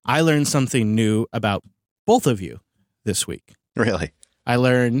I learned something new about both of you this week. Really? I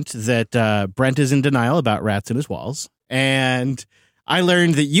learned that Brent is in denial about rats in his walls, and I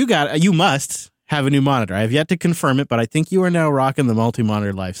learned that you must have a new monitor. I have yet to confirm it, but I think you are now rocking the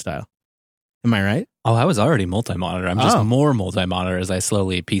multi-monitor lifestyle. Am I right? Oh, I was already multi-monitor. I'm just more multi-monitor as I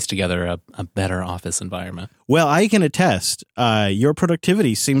slowly piece together a better office environment. Well, I can attest. Your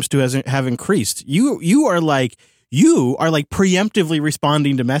productivity seems to have increased. You are like preemptively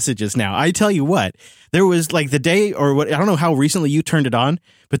responding to messages now. I tell you what, there was like the day or what, I don't know how recently you turned it on,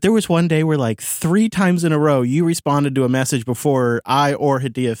 but there was one day where like 3 times in a row you responded to a message before I or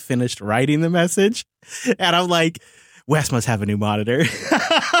Hadia finished writing the message. And I'm like, Wes must have a new monitor.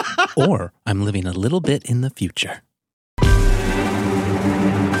 Or I'm living a little bit in the future.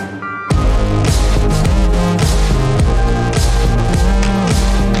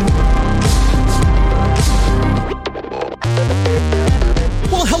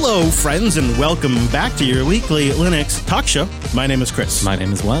 Well, hello, friends, and welcome back to your weekly Linux talk show. My name is Chris. My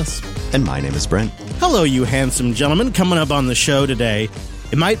name is Wes. And my name is Brent. Hello, you handsome gentlemen. Coming up on the show today,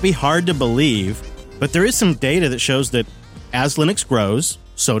 it might be hard to believe, but there is some data that shows that as Linux grows,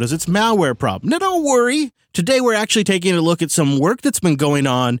 so does its malware problem. Now, don't worry. Today, we're actually taking a look at some work that's been going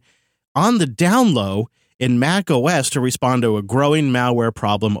on the down low in Mac OS to respond to a growing malware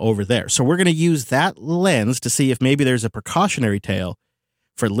problem over there. So we're going to use that lens to see if maybe there's a precautionary tale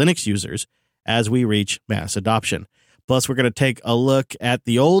for Linux users as we reach mass adoption. Plus, we're going to take a look at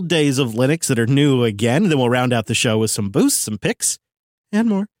the old days of Linux that are new again. Then we'll round out the show with some boosts, some picks, and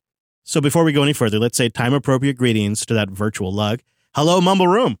more. So before we go any further, let's say time-appropriate greetings to that virtual lug. Hello, Mumble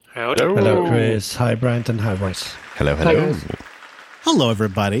Room. Hello, Chris. Hi, Brent, and hi, Wes. Hello, hello. Hello,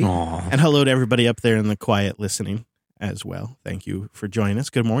 everybody. Aww. And hello to everybody up there in the quiet listening as well. Thank you for joining us.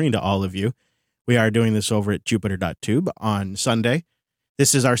 Good morning to all of you. We are doing this over at Jupiter.tube on Sunday.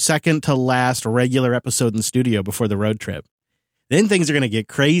 This is our second to last regular episode in studio before the road trip. Then things are going to get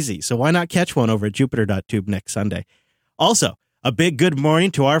crazy, so why not catch one over at Jupiter.tube next Sunday? Also, a big good morning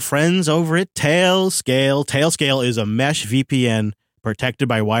to our friends over at Tailscale. Tailscale is a mesh VPN protected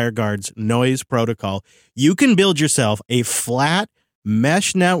by WireGuard's noise protocol. You can build yourself a flat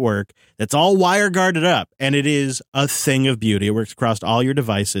mesh network that's all WireGuarded up, and it is a thing of beauty. It works across all your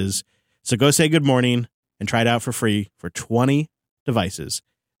devices. So go say good morning and try it out for free for 20 devices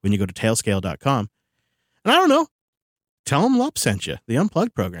when you go to tailscale.com. And I don't know, tell them Lup sent you, the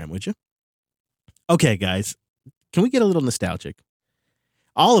Unplugged program, would you? Okay, guys, can we get a little nostalgic?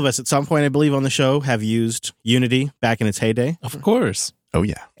 All of us at some point, I believe, on the show have used Unity back in its heyday. Of course. Oh,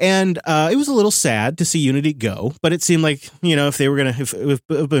 yeah. And it was a little sad to see Unity go, but it seemed like, you know, if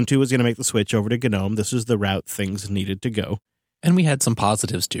Ubuntu was going to make the switch over to GNOME, this is the route things needed to go. And we had some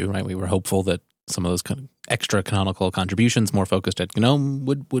positives too, right? We were hopeful that some of those kind of extra canonical contributions, more focused at GNOME,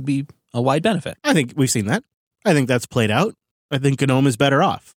 would be a wide benefit. I think we've seen that. I think that's played out. I think GNOME is better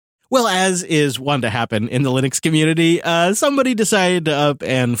off. Well, as is one to happen in the Linux community, somebody decided to up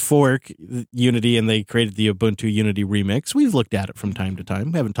and fork Unity, and they created the Ubuntu Unity Remix. We've looked at it from time to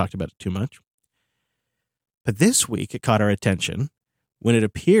time. We haven't talked about it too much. But this week, it caught our attention when it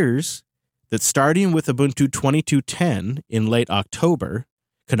appears that starting with Ubuntu 22.10 in late October,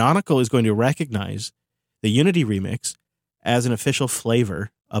 Canonical is going to recognize the Unity Remix as an official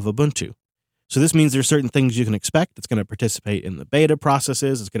flavor of Ubuntu. So this means there's certain things you can expect. It's going to participate in the beta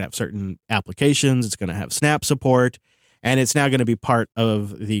processes. It's going to have certain applications. It's going to have Snap support. And it's now going to be part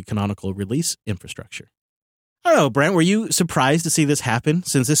of the Canonical release infrastructure. I don't know, Brent, were you surprised to see this happen,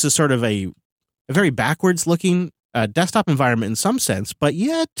 since this is sort of a very backwards-looking desktop environment in some sense, but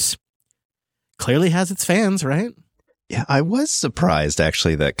yet clearly has its fans, right? Yeah, I was surprised,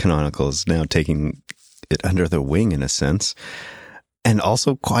 actually, that Canonical is now taking it under the wing, in a sense. And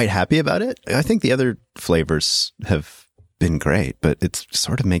also quite happy about it. I think the other flavors have been great, but it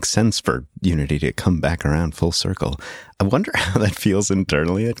sort of makes sense for Unity to come back around full circle. I wonder how that feels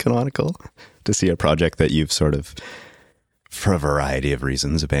internally at Canonical to see a project that you've sort of, for a variety of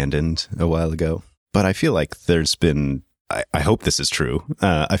reasons, abandoned a while ago. But I feel like there's been, I hope this is true,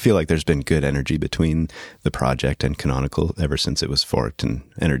 I feel like there's been good energy between the project and Canonical ever since it was forked, and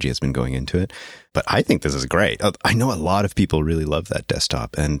energy has been going into it. But I think this is great. I know a lot of people really love that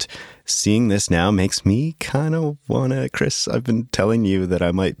desktop, and seeing this now makes me kind of want to, Chris, I've been telling you that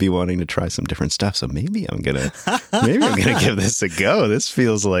I might be wanting to try some different stuff, so maybe I'm going to give this a go. This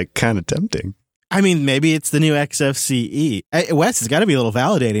feels like kind of tempting. I mean, maybe it's the new XFCE. Wes, it's got to be a little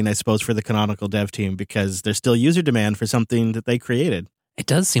validating, I suppose, for the Canonical dev team, because there's still user demand for something that they created. It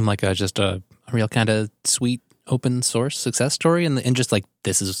does seem like just a real kind of sweet open source success story, and just like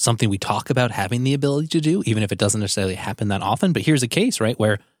this is something we talk about having the ability to do, even if it doesn't necessarily happen that often. But here's a case, right,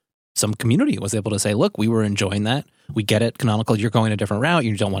 where some community was able to say, look, we were enjoying that. We get it, Canonical, you're going a different route.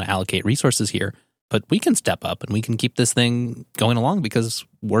 You don't want to allocate resources here. But we can step up and we can keep this thing going along because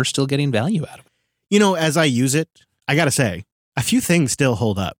we're still getting value out of it. You know, as I use it, I got to say, a few things still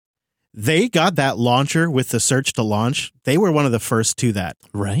hold up. They got that launcher with the search to launch. They were one of the first to that.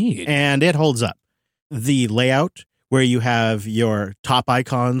 Right. And it holds up. The layout where you have your top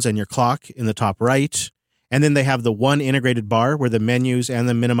icons and your clock in the top right, and then they have the one integrated bar where the menus and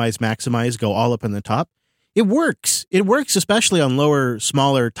the minimize, maximize go all up in the top. It works. It works especially on lower,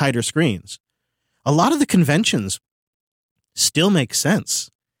 smaller, tighter screens. A lot of the conventions still make sense.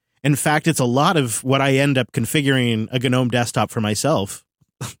 In fact, it's a lot of what I end up configuring a GNOME desktop for myself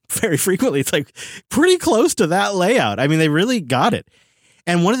very frequently. It's like pretty close to that layout. I mean, they really got it.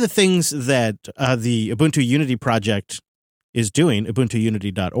 And one of the things that the Ubuntu Unity project is doing,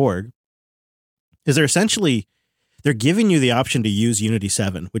 ubuntuunity.org, is they're giving you the option to use Unity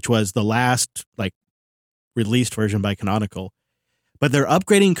 7, which was the last released version by Canonical, but they're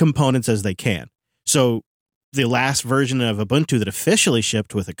upgrading components as they can. So the last version of Ubuntu that officially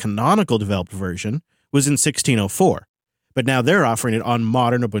shipped with a Canonical developed version was in 1604. But now they're offering it on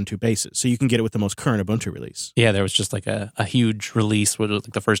modern Ubuntu bases. So you can get it with the most current Ubuntu release. Yeah, there was just like a huge release,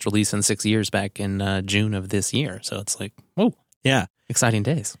 the first release in 6 years back in June of this year. So it's like, whoa. Yeah. Exciting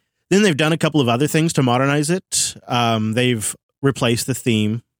days. Then they've done a couple of other things to modernize it. They've replaced the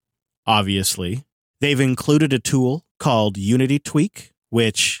theme, obviously. They've included a tool called Unity Tweak,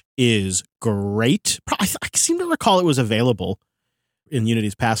 which is great. I seem to recall it was available in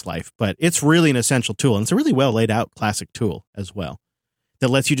Unity's past life, but it's really an essential tool. And it's a really well laid out classic tool as well that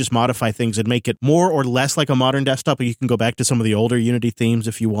lets you just modify things and make it more or less like a modern desktop. Or you can go back to some of the older Unity themes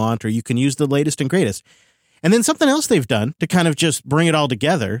if you want, or you can use the latest and greatest. And then something else they've done to kind of just bring it all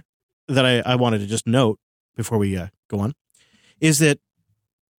together that I wanted to just note before we go on is that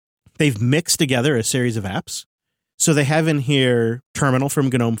they've mixed together a series of apps. So they have in here Terminal from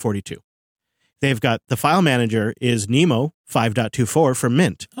GNOME 42. They've got the file manager is Nemo 5.24 from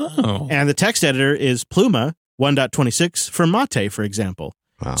Mint. Oh. And the text editor is Pluma 1.26 from Mate, for example.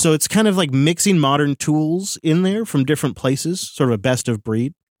 Wow. So it's kind of like mixing modern tools in there from different places, sort of a best of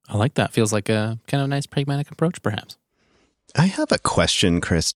breed. I like that. Feels like a kind of nice pragmatic approach, perhaps. I have a question,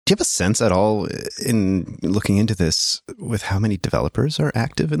 Chris. Do you have a sense at all in looking into this with how many developers are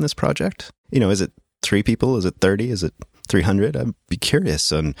active in this project? You know, is it 3 people? Is it 30? Is it 300? I'd be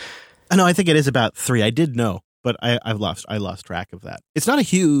curious on... No, I think it is about 3. I did know, but I lost track of that. It's not a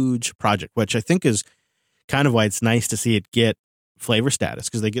huge project, which I think is kind of why it's nice to see it get flavor status,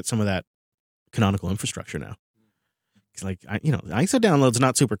 because they get some of that Canonical infrastructure now. It's like, ISO download's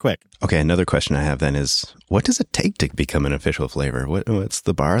not super quick. Okay, another question I have then is, what does it take to become an official flavor? What's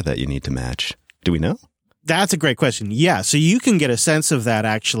the bar that you need to match? Do we know? That's a great question. Yeah, so you can get a sense of that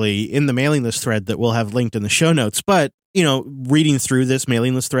actually in the mailing list thread that we'll have linked in the show notes. But, reading through this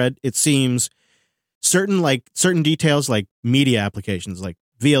mailing list thread, it seems certain details like media applications like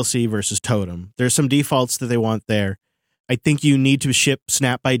VLC versus Totem. There's some defaults that they want there. I think you need to ship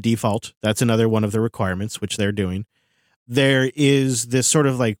Snap by default. That's another one of the requirements, which they're doing. There is this sort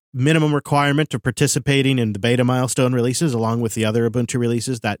of like minimum requirement of participating in the beta milestone releases along with the other Ubuntu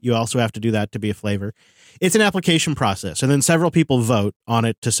releases that you also have to do that to be a flavor. It's an application process. And then several people vote on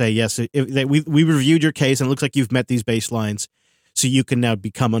it to say, yes, we reviewed your case and it looks like you've met these baselines. So you can now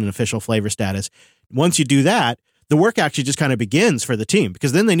become an official flavor status. Once you do that, the work actually just kind of begins for the team,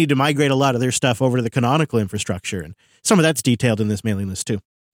 because then they need to migrate a lot of their stuff over to the Canonical infrastructure. And some of that's detailed in this mailing list too.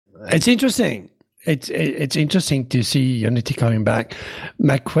 It's interesting. It's interesting to see Unity coming back.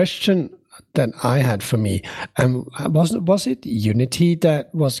 My question that I had for me, was it Unity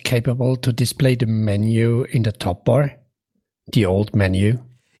that was capable to display the menu in the top bar, the old menu?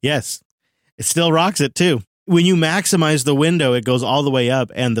 Yes, it still rocks it too. When you maximize the window, it goes all the way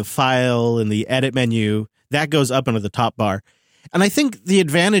up, and the file and the edit menu, that goes up into the top bar. And I think the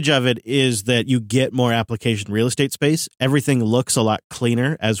advantage of it is that you get more application real estate space. Everything looks a lot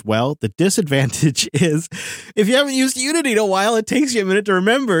cleaner as well. The disadvantage is if you haven't used Unity in a while, it takes you a minute to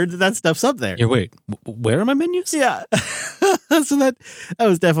remember that stuff's up there. Yeah, wait, where are my menus? Yeah. So that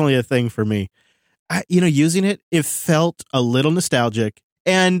was definitely a thing for me. Using it felt a little nostalgic,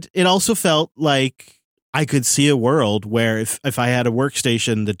 and it also felt like I could see a world where if I had a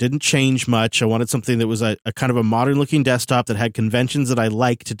workstation that didn't change much, I wanted something that was a kind of a modern looking desktop that had conventions that I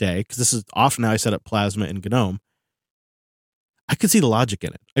like today, because this is often how I set up Plasma and GNOME. I could see the logic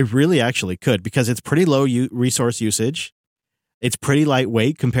in it. I really actually could, because it's pretty low resource usage. It's pretty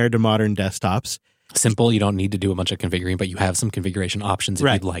lightweight compared to modern desktops. Simple. You don't need to do a bunch of configuring, but you have some configuration options if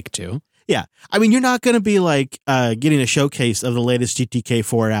Right. you'd like to. Yeah. I mean, you're not going to be like getting a showcase of the latest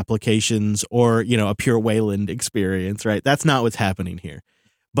GTK4 applications or, a pure Wayland experience, right? That's not what's happening here.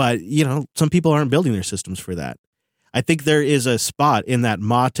 But, some people aren't building their systems for that. I think there is a spot in that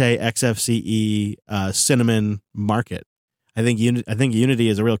Mate, XFCE, Cinnamon market. I think Unity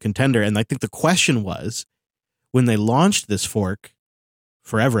is a real contender. And I think the question was, when they launched this fork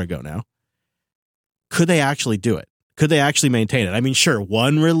forever ago now, could they actually do it? Could they actually maintain it? I mean, sure,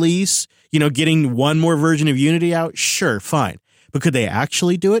 one release, getting one more version of Unity out, sure, fine. But could they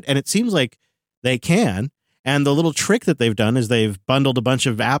actually do it? And it seems like they can. And the little trick that they've done is they've bundled a bunch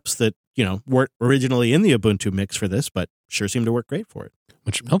of apps that, weren't originally in the Ubuntu mix for this, but sure seem to work great for it.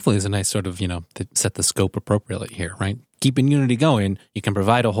 Which hopefully is a nice sort of, to set the scope appropriately here, right? Keeping Unity going, you can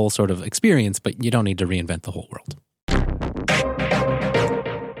provide a whole sort of experience, but you don't need to reinvent the whole world.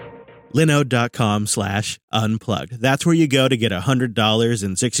 Linode.com/unplugged. That's where you go to get $100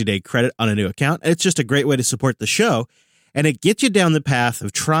 in 60-day credit on a new account. It's just a great way to support the show, and it gets you down the path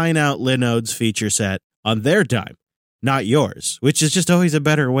of trying out Linode's feature set on their dime, not yours, which is just always a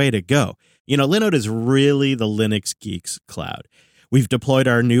better way to go. Linode is really the Linux geeks cloud. We've deployed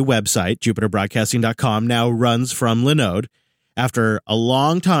our new website, JupiterBroadcasting.com, now runs from Linode. After a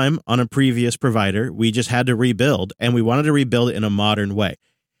long time on a previous provider, we just had to rebuild, and we wanted to rebuild it in a modern way.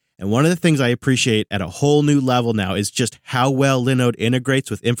 And one of the things I appreciate at a whole new level now is just how well Linode integrates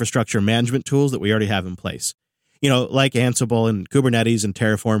with infrastructure management tools that we already have in place. Like Ansible and Kubernetes and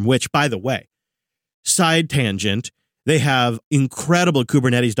Terraform, which, by the way, side tangent, they have incredible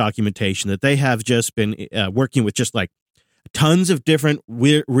Kubernetes documentation that they have just been working with just like tons of different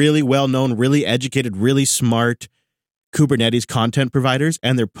really well-known, really educated, really smart Kubernetes content providers.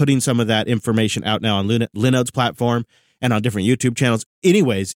 And they're putting some of that information out now on Linode's platform and on different YouTube channels.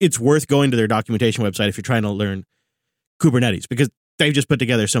 Anyways, it's worth going to their documentation website if you're trying to learn Kubernetes, because they've just put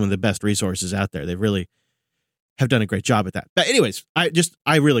together some of the best resources out there. They really have done a great job at that. But anyways, I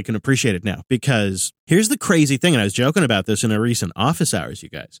really can appreciate it now, because here's the crazy thing, and I was joking about this in a recent office hours, you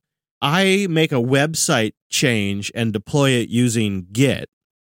guys. I make a website change and deploy it using Git.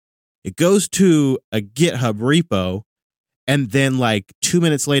 It goes to a GitHub repo, and then like 2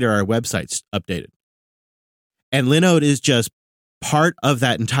 minutes later, our website's updated. And Linode is just part of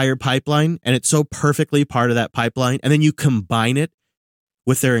that entire pipeline, and it's so perfectly part of that pipeline. And then you combine it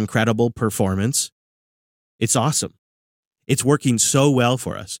with their incredible performance. It's awesome. It's working so well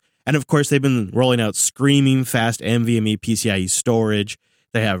for us. And of course, they've been rolling out screaming fast NVMe PCIe storage.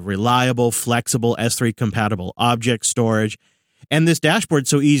 They have reliable, flexible S3 compatible object storage. And this dashboard's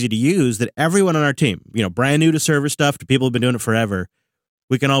so easy to use that everyone on our team, brand new to server stuff to people who've been doing it forever,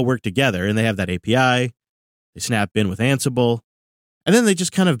 we can all work together. And they have that API. They snap in with Ansible, and then they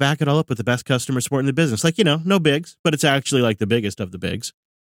just kind of back it all up with the best customer support in the business. Like, no bigs, but it's actually like the biggest of the bigs.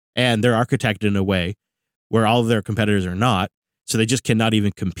 And they're architected in a way where all of their competitors are not, so they just cannot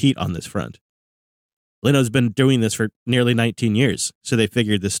even compete on this front. Linode's been doing this for nearly 19 years, so they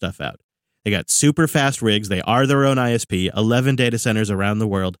figured this stuff out. They got super fast rigs, they are their own ISP, 11 data centers around the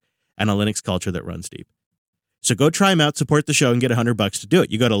world, and a Linux culture that runs deep. So go try them out, support the show, and get $100 to do it.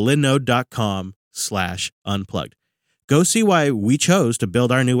 You go to linode.com/unplugged. Go see why we chose to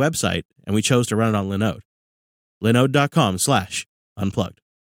build our new website, and we chose to run it on Linode. Linode.com/unplugged.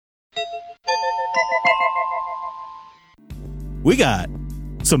 We got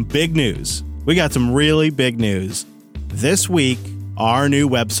some big news. We got some really big news. This week, our new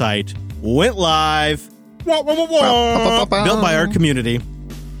website went live. Built by our community.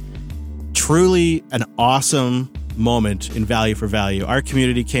 Truly an awesome moment in Value for Value. Our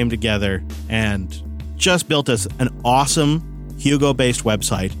community came together and just built us an awesome Hugo-based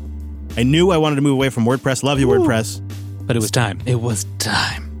website. I knew I wanted to move away from WordPress. Love you, WordPress. But it was time. It was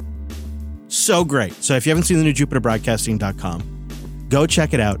time. So great. So if you haven't seen the new JupiterBroadcasting.com, go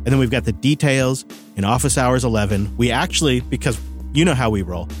check it out. And then we've got the details in Office Hours 11. We actually, because you know how we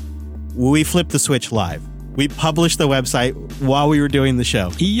roll, we flipped the switch live. We published the website while we were doing the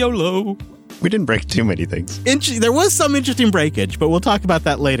show. YOLO. We didn't break too many things. There was some interesting breakage, but we'll talk about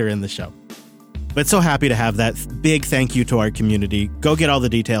that later in the show. But so happy to have that. Big thank you to our community. Go get all the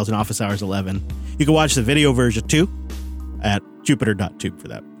details in Office Hours 11. You can watch the video version too at jupiter.tube for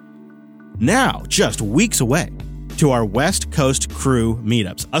that. Now, just weeks away to our West Coast crew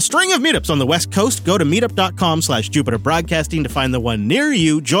meetups. A string of meetups on the West Coast. Go to meetup.com/JupiterBroadcasting to find the one near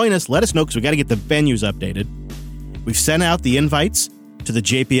you. Join us. Let us know because we got to get the venues updated. We've sent out the invites to the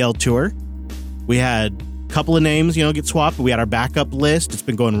JPL tour. We had a couple of names, get swapped, but we had our backup list. It's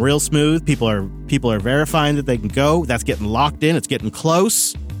been going real smooth. People are verifying that they can go. That's getting locked in. It's getting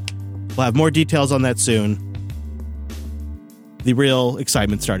close. We'll have more details on that soon. The real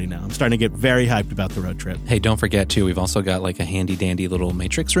excitement starting now. I'm starting to get very hyped about the road trip. Hey, don't forget, too, we've also got like a handy dandy little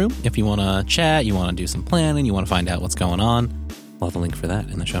matrix room. If you want to chat, you want to do some planning, you want to find out what's going on, we'll have a link for that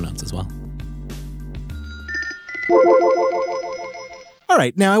in the show notes as well. All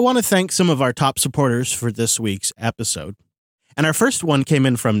right, now I want to thank some of our top supporters for this week's episode. And our first one came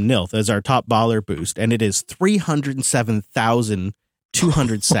in from Nilth as our top baller boost, and it is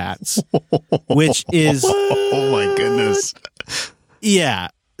 307,200 sats, which is... Oh, my goodness. Yeah.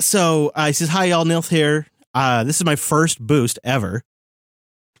 So he says, hi, y'all, Nilth here. This is my first boost ever.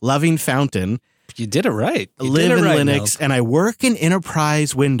 Loving Fountain. You did it right. Live in Linux, and I work in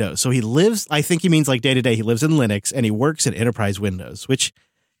Enterprise Windows. So he lives, I think he means like day to day, he lives in Linux, and he works in Enterprise Windows, which,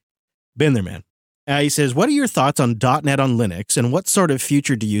 been there, man. He says, what are your thoughts on .NET on Linux, and what sort of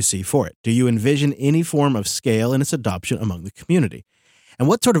future do you see for it? Do you envision any form of scale in its adoption among the community? And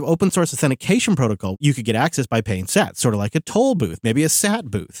what sort of open source authentication protocol you could get access by paying sats, sort of like a toll booth, maybe a sat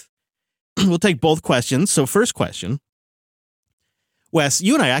booth? We'll take both questions. So first question, Wes,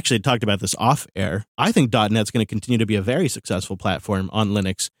 you and I actually talked about this off air. I think .NET's going to continue to be a very successful platform on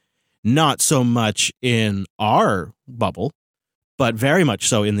Linux, not so much in our bubble, but very much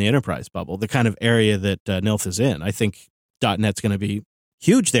so in the enterprise bubble, the kind of area that Nilth is in. I think .NET's going to be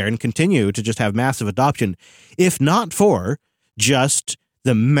huge there and continue to just have massive adoption, if not for just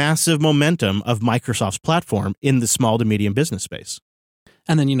the massive momentum of Microsoft's platform in the small to medium business space.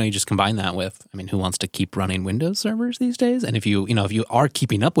 And then, you just combine that with, who wants to keep running Windows servers these days? And if you are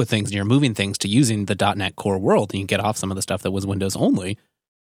keeping up with things and you're moving things to using the .NET Core world and you get off some of the stuff that was Windows only,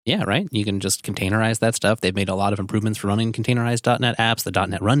 yeah, right? You can just containerize that stuff. They've made a lot of improvements for running containerized .NET apps. The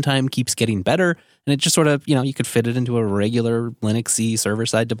 .NET runtime keeps getting better. And it just sort of, you could fit it into a regular Linux-y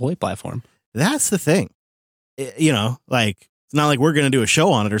server-side deploy platform. That's the thing. It's not like we're going to do a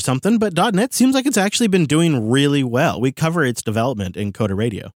show on it or something, but .NET seems like it's actually been doing really well. We cover its development in Coda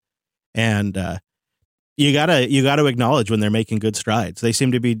Radio. And you gotta acknowledge when they're making good strides. They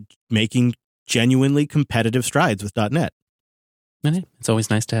seem to be making genuinely competitive strides with .NET. And it's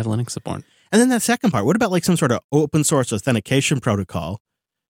always nice to have Linux support. And then that second part, what about like some sort of open source authentication protocol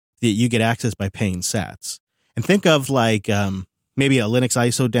that you get access by paying sats? And think of like maybe a Linux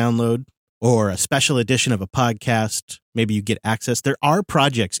ISO download or a special edition of a podcast. Maybe you get access. There are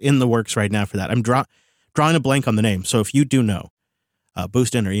projects in the works right now for that. I'm drawing a blank on the name. So if you do know,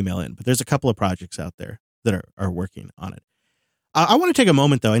 boost in or email in. But there's a couple of projects out there that are working on it. I want to take a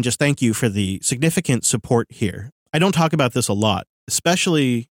moment, though, and just thank you for the significant support here. I don't talk about this a lot,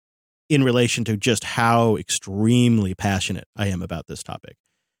 especially in relation to just how extremely passionate I am about this topic.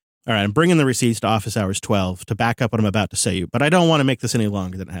 All right, I'm bringing the receipts to Office Hours 12 to back up what I'm about to say, but I don't want to make this any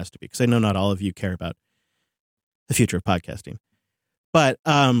longer than it has to be, because I know not all of you care about the future of podcasting. But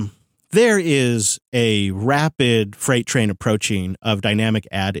there is a rapid freight train approaching of dynamic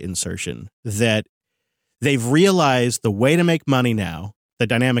ad insertion that they've realized the way to make money now, the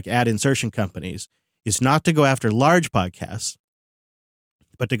dynamic ad insertion companies, is not to go after large podcasts,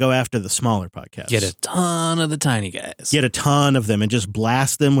 but to go after the smaller podcasts. Get a ton of the tiny guys. Get a ton of them and just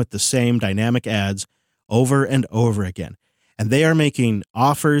blast them with the same dynamic ads over and over again. And they are making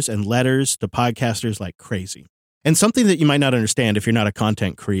offers and letters to podcasters like crazy. And something that you might not understand if you're not a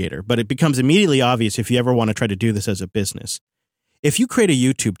content creator, but it becomes immediately obvious if you ever want to try to do this as a business. If you create a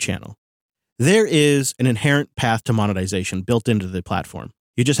YouTube channel, there is an inherent path to monetization built into the platform.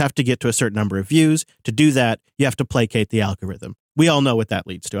 You just have to get to a certain number of views. To do that, you have to placate the algorithm. We all know what that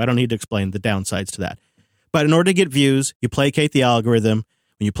leads to. I don't need to explain the downsides to that. But in order to get views, you placate the algorithm.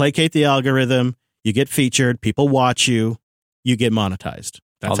 When you placate the algorithm, you get featured, people watch you, you get monetized.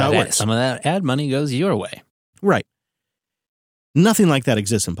 That's how it works. Some of that ad money goes your way. Right. Nothing like that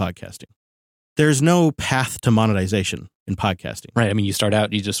exists in podcasting. There's no path to monetization in podcasting. Right. You start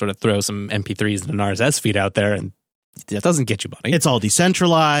out, you just sort of throw some MP3s and an RSS feed out there, and it doesn't get you money. It's all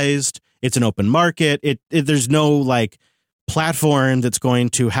decentralized. It's an open market. There's no like platform that's going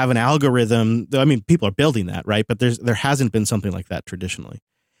to have an algorithm. People are building that, right? But there hasn't been something like that traditionally.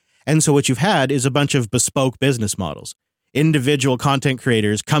 And so what you've had is a bunch of bespoke business models, individual content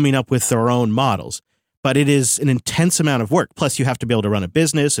creators coming up with their own models. But it is an intense amount of work. Plus, you have to be able to run a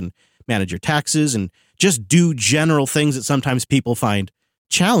business and manage your taxes and just do general things that sometimes people find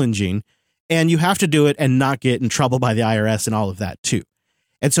challenging. And you have to do it and not get in trouble by the IRS and all of that too.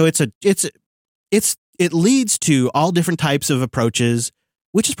 And so it leads to all different types of approaches,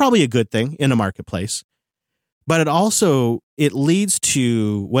 which is probably a good thing in a marketplace. But it leads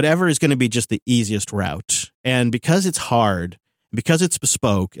to whatever is going to be just the easiest route. And because it's hard, because it's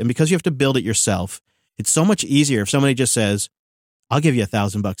bespoke, and because you have to build it yourself, it's so much easier if somebody just says, I'll give you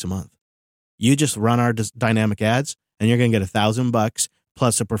 $1,000 a month. You just run our dynamic ads and you're going to get $1,000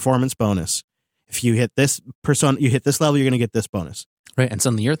 plus a performance bonus. If you hit this persona, you hit this level, you're going to get this bonus. Right. And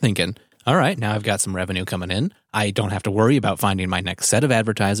suddenly you're thinking, all right, now I've got some revenue coming in. I don't have to worry about finding my next set of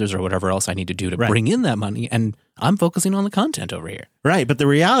advertisers or whatever else I need to do to bring in that money. And I'm focusing on the content over here. Right. But the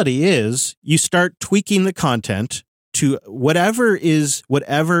reality is you start tweaking the content to whatever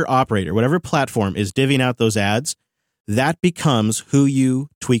operator, whatever platform is divvying out those ads, that becomes who you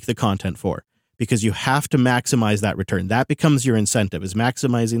tweak the content for, because you have to maximize that return. That becomes your incentive, is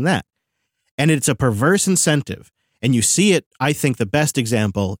maximizing that. And it's a perverse incentive. And you see it, I think the best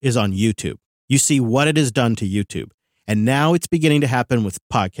example is on YouTube. You see what it has done to YouTube. And now it's beginning to happen with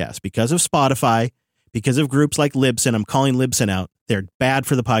podcasts because of Spotify, because of groups like Libsyn. I'm calling Libsyn out. They're bad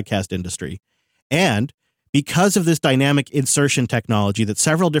for the podcast industry. And because of this dynamic insertion technology that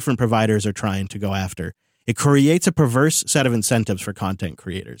several different providers are trying to go after, it creates a perverse set of incentives for content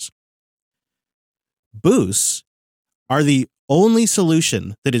creators. Boosts are the only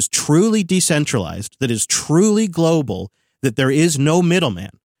solution that is truly decentralized, that is truly global, that there is no middleman.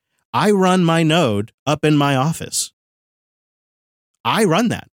 I run my node up in my office. I run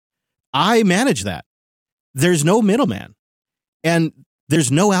that. I manage that. There's no middleman. And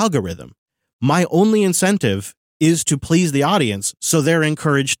there's no algorithm. My only incentive is to please the audience, so they're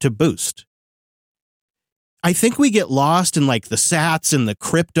encouraged to boost. I think we get lost in like the sats and the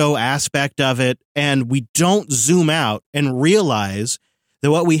crypto aspect of it, and we don't zoom out and realize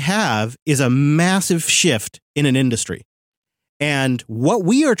that what we have is a massive shift in an industry. And what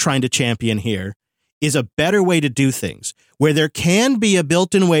we are trying to champion here is a better way to do things, where there can be a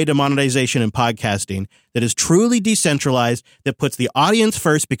built-in way to monetization in podcasting that is truly decentralized, that puts the audience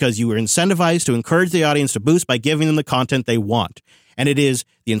first because you are incentivized to encourage the audience to boost by giving them the content they want. And it is,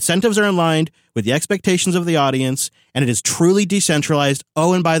 the incentives are aligned with the expectations of the audience, and it is truly decentralized.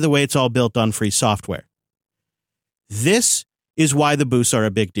 Oh, and by the way, it's all built on free software. This is why the boosts are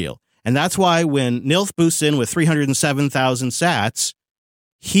a big deal. And that's why when Nilf boosts in with 307,000 sats,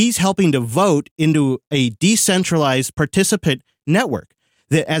 he's helping to vote into a decentralized participant network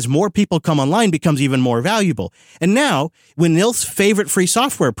that, as more people come online, becomes even more valuable. And now, when Nilf's favorite free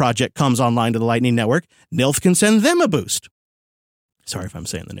software project comes online to the Lightning Network, Nilf can send them a boost. Sorry if I'm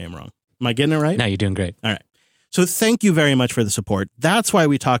saying the name wrong. Am I getting it right? No, you're doing great. All right. So thank you very much for the support. That's why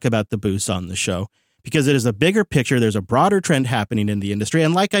we talk about the boosts on the show, because it is a bigger picture. There's a broader trend happening in the industry.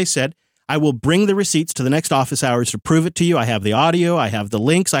 And like I said, I will bring the receipts to the next office hours to prove it to you. I have the audio, I have the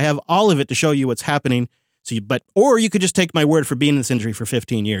links, I have all of it to show you what's happening. Or you could just take my word for being in this industry for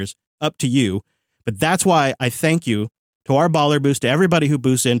 15 years. Up to you. But that's why I thank you to our Baller Boost, to everybody who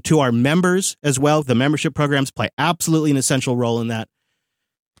boosts in, to our members as well. The membership programs play absolutely an essential role in that.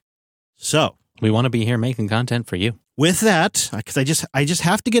 So we want to be here making content for you. With that, because I just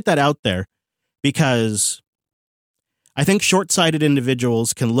have to get that out there, because I think short-sighted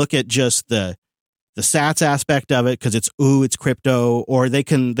individuals can look at just the sats aspect of it because it's crypto, or they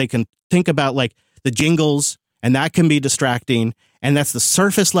can think about like the jingles, and that can be distracting, and that's the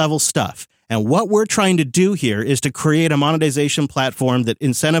surface level stuff. And what we're trying to do here is to create a monetization platform that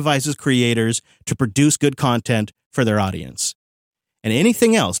incentivizes creators to produce good content for their audience. And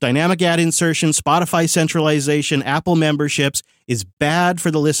anything else, dynamic ad insertion, Spotify centralization, Apple memberships, is bad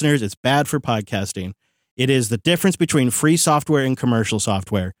for the listeners. It's bad for podcasting. It is the difference between free software and commercial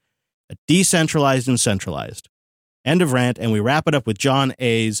software, decentralized and centralized. End of rant. And we wrap it up with John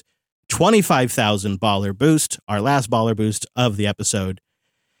A's 25,000 baller boost, our last baller boost of the episode.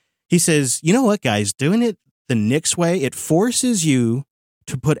 He says, you know what, guys, doing it the Nix way, it forces you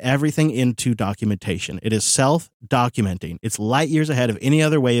to put everything into documentation. It is self-documenting. It's light years ahead of any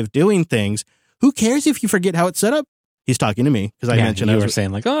other way of doing things. Who cares if you forget how it's set up? He's talking to me because I mentioned you were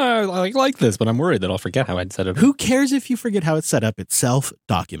saying like, oh, I like this, but I'm worried that I'll forget how I'd set it up. Who cares if you forget how it's set up? It's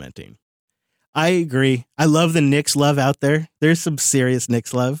self-documenting. I agree. I love the Nix love out there. There's some serious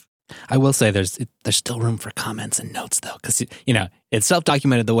Nix love. I will say there's still room for comments and notes, though, because, it's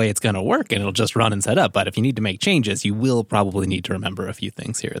self-documented the way it's going to work, and it'll just run and set up. But if you need to make changes, you will probably need to remember a few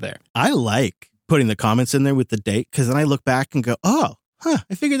things here or there. I like putting the comments in there with the date, because then I look back and go, I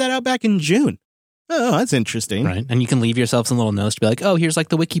figured that out back in June. Oh, that's interesting. Right. And you can leave yourself some little notes to be like, oh, here's like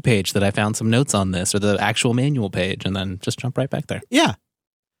the wiki page that I found some notes on this, or the actual manual page, and then just jump right back there. Yeah.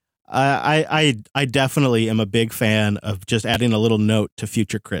 I definitely am a big fan of just adding a little note to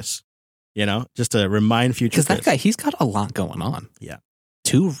future Chris, just to remind future Chris. Because that guy, he's got a lot going on. Yeah.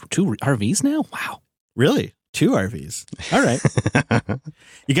 Two RVs now? Wow. Really? 2 RVs. All right.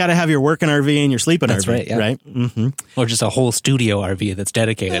 You got to have your working RV and your sleeping That's RV, right, yeah. right? Mm-hmm. Or just a whole studio RV that's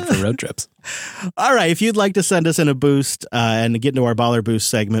dedicated for road trips. All right. If you'd like to send us in a boost and get into our Baller Boost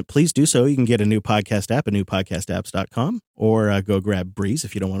segment, please do so. You can get a new podcast app at newpodcastapps.com, or go grab Breeze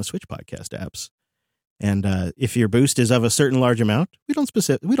if you don't want to switch podcast apps. And if your boost is of a certain large amount, we don't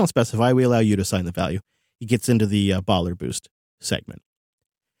specify. We allow you to assign the value. It gets into the Baller Boost segment.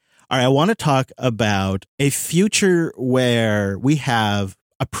 All right, I want to talk about a future where we have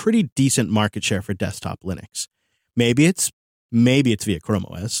a pretty decent market share for desktop Linux. Maybe it's via Chrome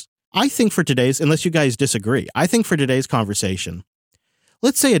OS. I think for today's, unless you guys disagree, I think for today's conversation,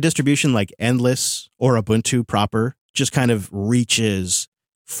 let's say a distribution like Endless or Ubuntu proper just kind of reaches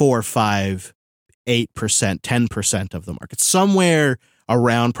 4, 5, 8%, 10% of the market, somewhere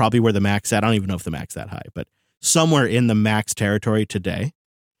around probably where the Mac's at. I don't even know if the Mac's that high, but somewhere in the Mac's territory today.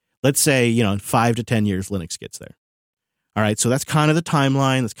 Let's say, in 5 to 10 years, Linux gets there. All right, so that's kind of the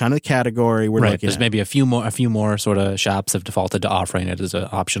timeline. That's kind of the category we're looking at. There's maybe a few more sort of shops have defaulted to offering it as an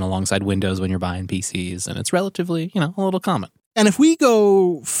option alongside Windows when you're buying PCs, and it's relatively, a little common. And if we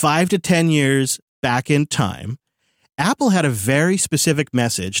go 5 to 10 years back in time, Apple had a very specific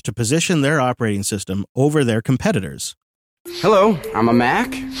message to position their operating system over their competitors. Hello, I'm a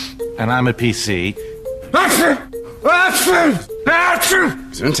Mac. And I'm a PC.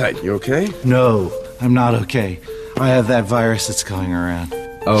 Gesundheit, you okay? No, I'm not okay. I have that virus that's going around.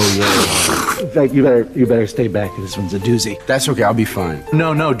 Oh, yeah. In fact, you better stay back. This one's a doozy. That's okay, I'll be fine.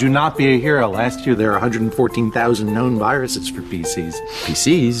 No, do not be a hero. Last year, there were 114,000 known viruses for PCs.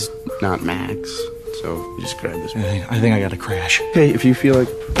 PCs, not Macs. So you just grab this one. I think I got a crash. Hey, if you feel like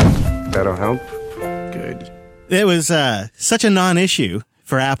that'll help, good. It was such a non-issue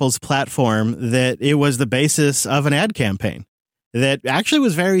for Apple's platform that it was the basis of an ad campaign that actually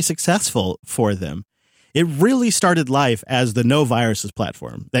was very successful for them. It really started life as the no viruses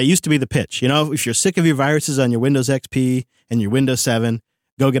platform. That used to be the pitch. If you're sick of your viruses on your Windows XP and your Windows 7,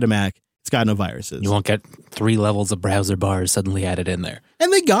 go get a Mac. It's got no viruses. You won't get 3 levels of browser bars suddenly added in there.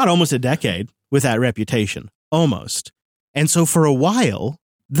 And they got almost a decade with that reputation. Almost. And so for a while,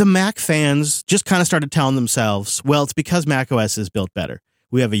 the Mac fans just kind of started telling themselves, well, it's because macOS is built better.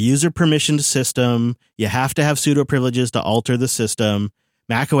 We have a user permissioned system. You have to have pseudo privileges to alter the system.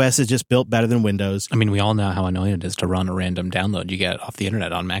 macOS is just built better than Windows. I mean, we all know how annoying it is to run a random download you get off the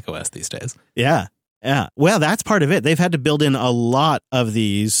internet on macOS these days. Yeah. Well, that's part of it. They've had to build in a lot of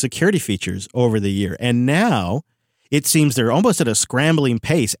these security features over the year. And now it seems they're almost at a scrambling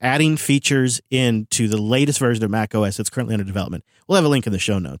pace, adding features into the latest version of macOS that's currently under development. We'll have a link in the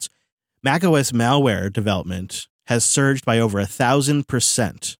show notes. macOS malware development has surged by over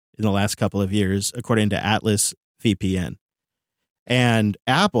 1,000% in the last couple of years, according to Atlas VPN. And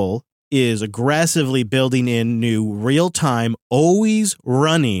Apple is aggressively building in new real-time, always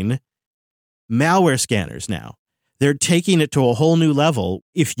running malware scanners now. They're taking it to a whole new level.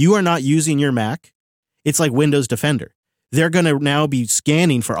 If you are not using your Mac, it's like Windows Defender. They're going to now be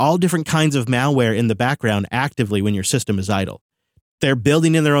scanning for all different kinds of malware in the background actively when your system is idle. They're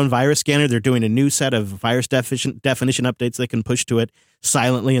building in their own virus scanner. They're doing a new set of virus definition updates they can push to it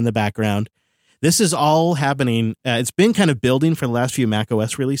silently in the background. This is all happening. It's been kind of building for the last few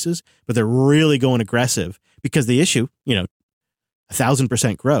macOS releases, but they're really going aggressive because the issue,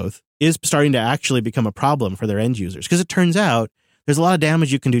 1,000% growth, is starting to actually become a problem for their end users. Because it turns out there's a lot of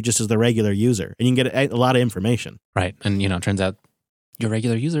damage you can do just as the regular user, and you can get a lot of information. Right. And, it turns out your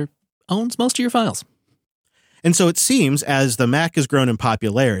regular user owns most of your files. And so it seems as the Mac has grown in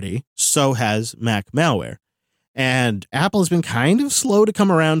popularity, so has Mac malware. And Apple has been kind of slow to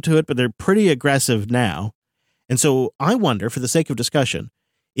come around to it, but they're pretty aggressive now. And so I wonder, for the sake of discussion,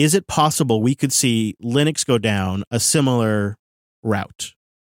 is it possible we could see Linux go down a similar route?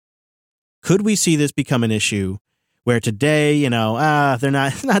 Could we see this become an issue where today, they're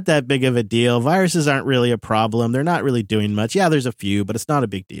not that big of a deal. Viruses aren't really a problem. They're not really doing much. Yeah, there's a few, but it's not a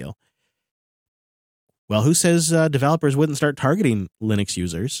big deal. Well, who says developers wouldn't start targeting Linux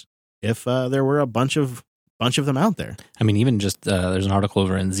users if there were a bunch of them out there? I mean, even just there's an article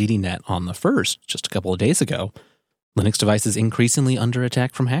over in ZDNet on the 1st, just a couple of days ago. Linux devices increasingly under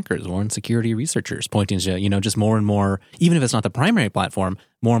attack from hackers, warn security researchers, pointing to, just more and more, even if it's not the primary platform,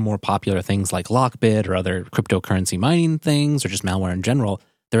 more and more popular things like Lockbit or other cryptocurrency mining things or just malware in general,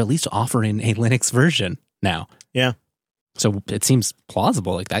 they're at least offering a Linux version now. Yeah. So it seems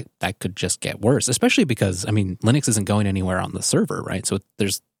plausible like that could just get worse, especially because, Linux isn't going anywhere on the server, right? So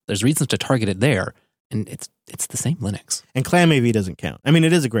there's reasons to target it there, and it's the same Linux. And ClamAV doesn't count.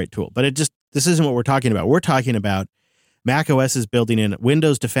 It is a great tool, but this isn't what we're talking about. We're talking about macOS is building in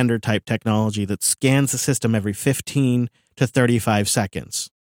Windows Defender type technology that scans the system every 15 to 35 seconds.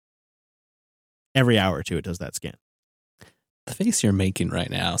 Every hour or two, it does that scan. The face you're making right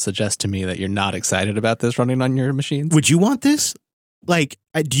now suggests to me that you're not excited about this running on your machines. Would you want this? Like,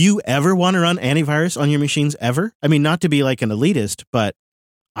 do you ever want to run antivirus on your machines ever? I mean, not to be like an elitist, but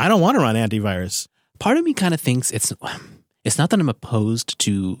I don't want to run antivirus. Part of me kind of thinks it's not that I'm opposed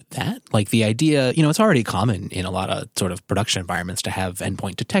to that. Like the idea, it's already common in a lot of sort of production environments to have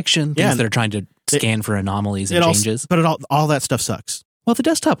endpoint detection, things that are trying to scan for anomalies and changes. But all that stuff sucks. Well, the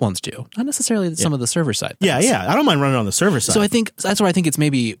desktop ones do, not necessarily some of the server side things. Yeah. I don't mind running on the server side. So I think that's where I think it's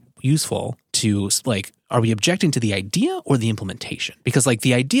maybe useful to, like, are we objecting to the idea or the implementation? Because, like,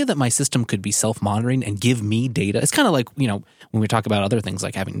 the idea that my system could be self-monitoring and give me data, it's kind of like, when we talk about other things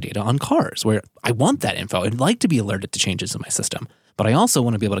like having data on cars, where I want that info. I'd like to be alerted to changes in my system, but I also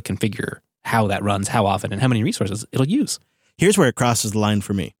want to be able to configure how that runs, how often, and how many resources it'll use. Here's where it crosses the line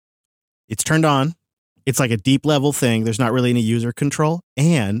for me. It's turned on. It's like a deep level thing. There's not really any user control.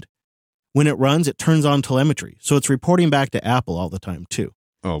 And when it runs, it turns on telemetry. So it's reporting back to Apple all the time, too.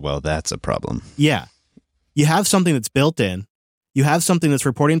 Oh, well, that's a problem. Yeah. You have something that's built in. You have something that's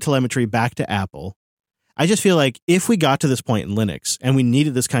reporting telemetry back to Apple. I just feel like if we got to this point in Linux and we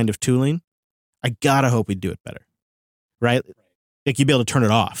needed this kind of tooling, I gotta hope we'd do it better. Right? Like you'd be able to turn it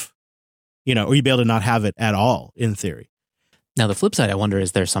off, or you'd be able to not have it at all, in theory. Now, the flip side, I wonder,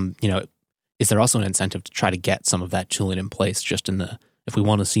 is there some, is there also an incentive to try to get some of that tooling in place just if we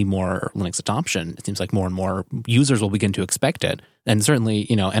want to see more Linux adoption? It seems like more and more users will begin to expect it. And certainly,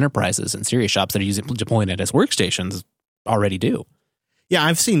 enterprises and serious shops that are deploying it as workstations already do. Yeah,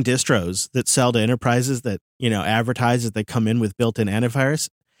 I've seen distros that sell to enterprises that, advertise that they come in with built-in antivirus.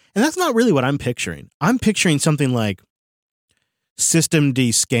 And that's not really what I'm picturing. I'm picturing something like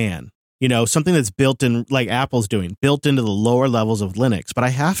systemd scan, something that's built in, like Apple's doing, built into the lower levels of Linux. But I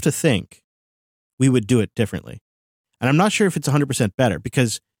have to think we would do it differently. And I'm not sure if it's 100% better,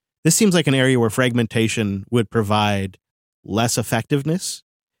 because this seems like an area where fragmentation would provide less effectiveness,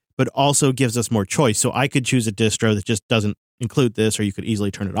 but also gives us more choice. So I could choose a distro that just doesn't include this, or you could easily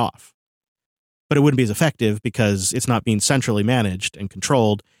turn it off. But it wouldn't be as effective because it's not being centrally managed and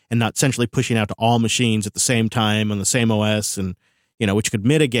controlled and not centrally pushing out to all machines at the same time on the same OS, and which could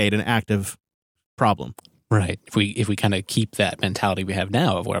mitigate an active problem. Right. If we kind of keep that mentality we have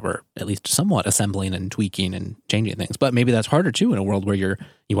now of where we're at least somewhat assembling and tweaking and changing things. But maybe that's harder too in a world where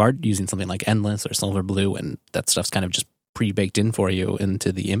you are using something like Endless or Silverblue, and that stuff's kind of just pre-baked in for you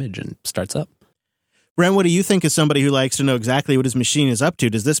into the image and starts up. Brent, what do you think as somebody who likes to know exactly what his machine is up to?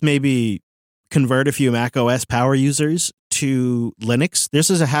 Does this maybe convert a few macOS power users to Linux? This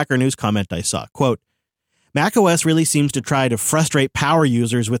is a Hacker News comment I saw. Quote, macOS really seems to try to frustrate power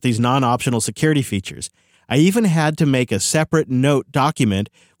users with these non-optional security features. I even had to make a separate note document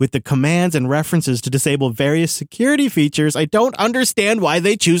with the commands and references to disable various security features. I don't understand why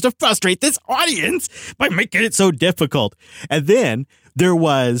they choose to frustrate this audience by making it so difficult. And then there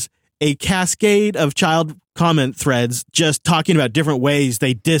was a cascade of child comment threads just talking about different ways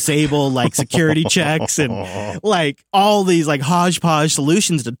they disable like security checks and like all these like hodgepodge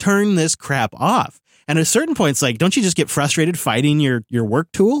solutions to turn this crap off. And at a certain point, it's like, don't you just get frustrated fighting your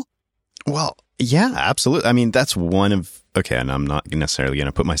work tool? Well, yeah, absolutely. I mean, that's one of, okay, and I'm not necessarily going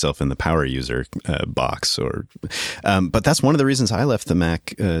to put myself in the power user box, but that's one of the reasons I left the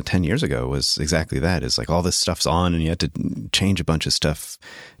Mac 10 years ago was exactly that. Is like all this stuff's on and you had to change a bunch of stuff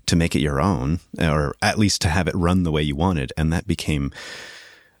to make it your own, or at least to have it run the way you wanted. And that became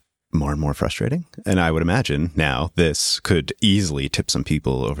more and more frustrating. And I would imagine now this could easily tip some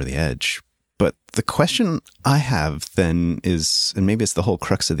people over the edge. But the question I have then is, and maybe it's the whole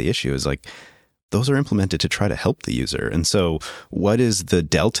crux of the issue, is like, those are implemented to try to help the user. And so what is the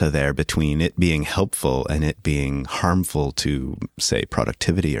delta there between it being helpful and it being harmful to, say,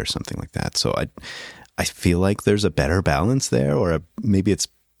 productivity or something like that? So I feel like there's a better balance there, or maybe it's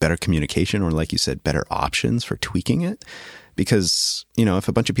better communication, or like you said, better options for tweaking it. Because, if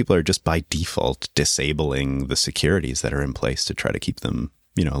a bunch of people are just by default disabling the securities that are in place to try to keep them,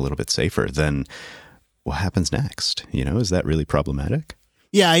 a little bit safer, then what happens next? Is that really problematic?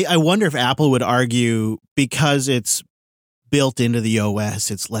 Yeah, I wonder if Apple would argue because it's built into the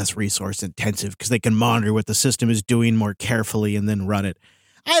OS, it's less resource intensive because they can monitor what the system is doing more carefully and then run it.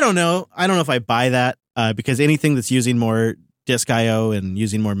 I don't know. I don't know if I buy that because anything that's using more disk I/O and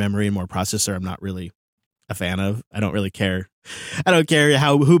using more memory and more processor, I'm not really a fan of. I don't really care. I don't care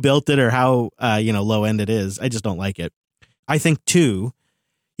who built it or how low end it is. I just don't like it. I think too,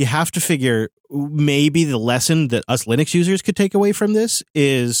 you have to figure maybe the lesson that us Linux users could take away from this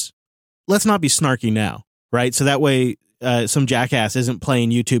is let's not be snarky now, right? So that way some jackass isn't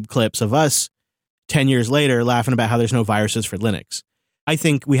playing YouTube clips of us 10 years later laughing about how there's no viruses for Linux. I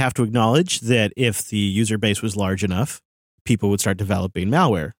think we have to acknowledge that if the user base was large enough, people would start developing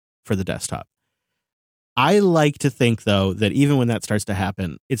malware for the desktop. I like to think, though, that even when that starts to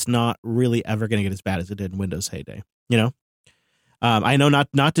happen, it's not really ever going to get as bad as it did in Windows heyday. You know, I know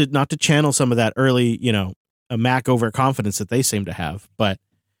not to channel some of that early, a Mac overconfidence that they seem to have, but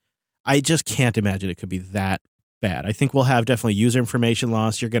I just can't imagine it could be that bad. I think we'll have definitely user information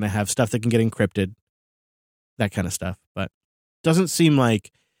loss. You're going to have stuff that can get encrypted, that kind of stuff, but it doesn't seem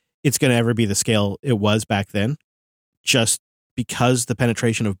like it's going to ever be the scale it was back then, just because the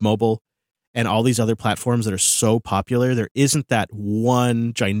penetration of mobile and all these other platforms that are so popular, there isn't that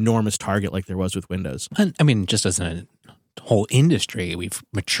one ginormous target like there was with Windows. And I mean, just as a whole industry, we've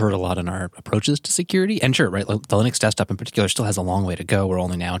matured a lot in our approaches to security. And sure, right, the Linux desktop in particular still has a long way to go. We're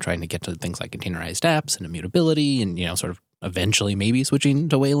only now trying to get to things like containerized apps and immutability and, sort of eventually maybe switching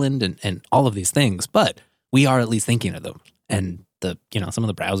to Wayland and all of these things. But we are at least thinking of them. And some of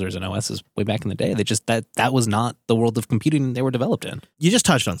the browsers and OSs way back in the day, they just, that was not the world of computing they were developed in. You just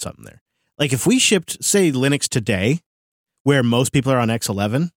touched on something there. Like if we shipped, say, Linux today, where most people are on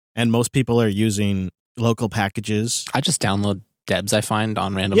X11 and most people are using local packages. I just download debs I find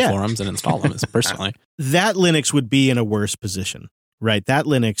on random forums and install them personally. That Linux would be in a worse position, right? That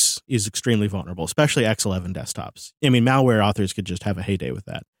Linux is extremely vulnerable, especially X11 desktops. I mean, malware authors could just have a heyday with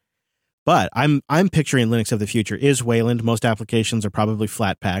that. But I'm picturing Linux of the future is Wayland. Most applications are probably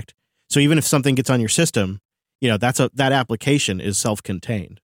flat packed. So even if something gets on your system, that application is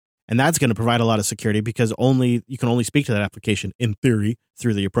self-contained. And that's going to provide a lot of security because you can only speak to that application in theory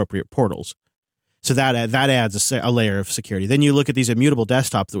through the appropriate portals. So that adds a layer of security. Then you look at these immutable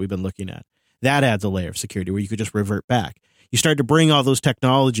desktops that we've been looking at. That adds a layer of security where you could just revert back. You start to bring all those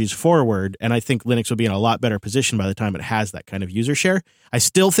technologies forward, and I think Linux will be in a lot better position by the time it has that kind of user share. I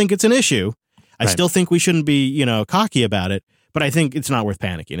still think it's an issue. I still think we shouldn't be, cocky about it. But I think it's not worth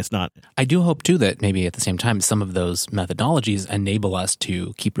panicking. It's not. I do hope, too, that maybe at the same time, some of those methodologies enable us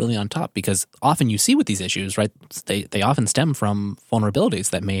to keep really on top because often you see with these issues, right, they often stem from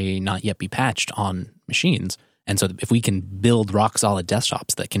vulnerabilities that may not yet be patched on machines. And so if we can build rock-solid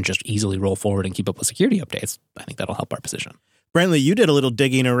desktops that can just easily roll forward and keep up with security updates, I think that'll help our position. Brentley, you did a little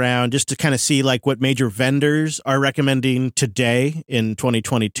digging around just to kind of see like what major vendors are recommending today in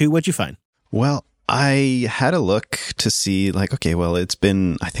 2022. What'd you find? Well, I had a look to see like, okay, well, I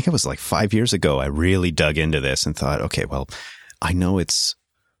think it was like 5 years ago, I really dug into this and thought, okay, well, I know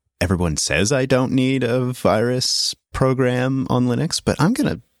everyone says I don't need a virus program on Linux, but I'm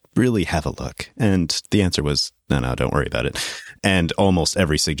going to really have a look. And the answer was, no, don't worry about it. And almost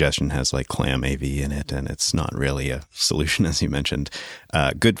every suggestion has like ClamAV in it, and it's not really a solution, as you mentioned.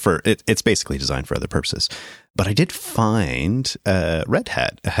 Good for it. It's basically designed for other purposes. But I did find Red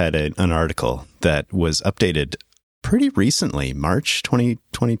Hat had an article that was updated pretty recently, March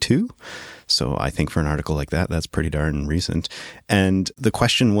 2022. So I think for an article like that, that's pretty darn recent. And the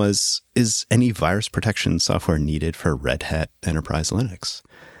question was, is any virus protection software needed for Red Hat Enterprise Linux?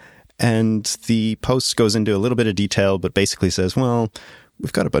 And the post goes into a little bit of detail, but basically says, well,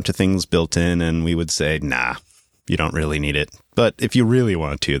 we've got a bunch of things built in, and we would say, nah, you don't really need it. But if you really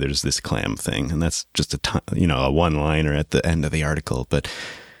want to, there's this Clam thing, and that's just a one-liner at the end of the article. But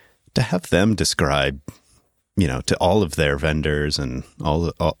to have them describe, to all of their vendors and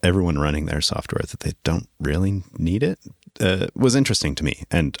everyone running their software that they don't really need it was interesting to me.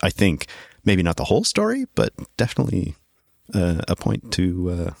 And I think maybe not the whole story, but definitely a point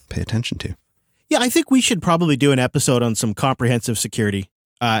to pay attention to. Yeah, I think we should probably do an episode on some comprehensive security.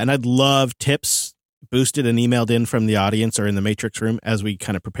 And I'd love tips boosted and emailed in from the audience or in the Matrix room as we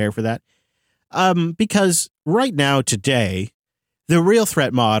kind of prepare for that. Because right now, today, the real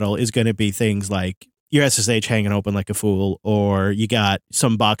threat model is going to be things like your SSH hanging open like a fool, or you got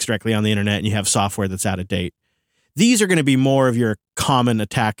some box directly on the internet and you have software that's out of date. These are going to be more of your common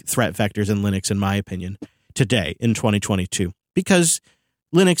attack threat vectors in Linux, in my opinion, today in 2022, because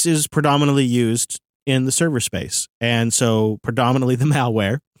Linux is predominantly used in the server space. And so predominantly the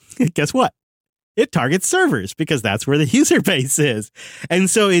malware, guess what? It targets servers because that's where the user base is. And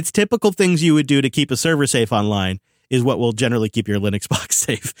so it's typical things you would do to keep a server safe online is what will generally keep your Linux box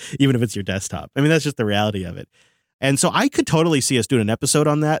safe, even if it's your desktop. I mean, that's just the reality of it. And so I could totally see us doing an episode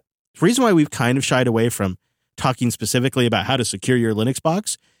on that. The reason why we've kind of shied away from talking specifically about how to secure your Linux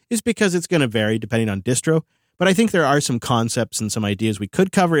box is because it's going to vary depending on distro. But I think there are some concepts and some ideas we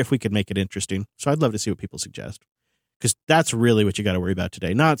could cover if we could make it interesting. So I'd love to see what people suggest, because that's really what you got to worry about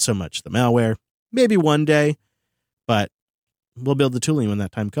today. Not so much the malware, maybe one day, but we'll build the tooling when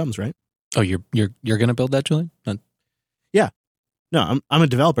that time comes, right? Oh, you're going to build that tooling? No, I'm a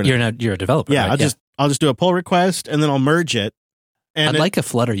developer. Now. You're a developer. Yeah, right? I'll just do a pull request and then I'll merge it. And I'd like a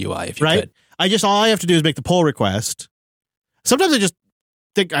Flutter UI if you right? could. All I have to do is make the pull request. Sometimes I just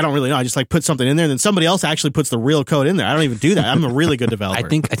think I don't really know. I just like put something in there and then somebody else actually puts the real code in there. I don't even do that. I'm a really good developer. I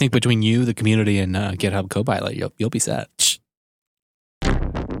think between you, the community, and GitHub Copilot, you'll be set.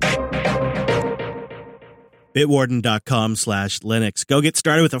 Bitwarden.com/Linux. Go get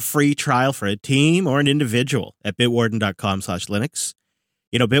started with a free trial for a team or an individual at bitwarden.com/Linux.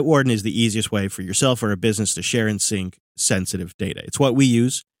 You know, Bitwarden is the easiest way for yourself or a business to share and sync sensitive data. It's what we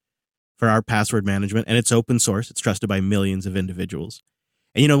use for our password management, and it's open source. It's trusted by millions of individuals.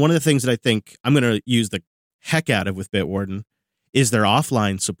 And, you know, one of the things that I think I'm going to use the heck out of with Bitwarden is their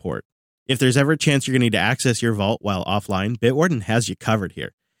offline support. If there's ever a chance you're going to need to access your vault while offline, Bitwarden has you covered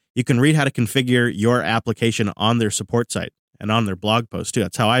here. You can read how to configure your application on their support site and on their blog post, too.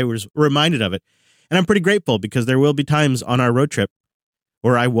 That's how I was reminded of it. And I'm pretty grateful because there will be times on our road trip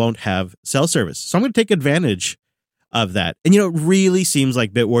where I won't have cell service. So I'm going to take advantage of that. And, you know, it really seems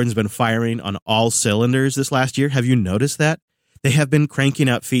like Bitwarden's been firing on all cylinders this last year. Have you noticed that? They have been cranking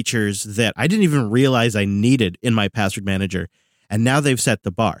out features that I didn't even realize I needed in my password manager. And now they've set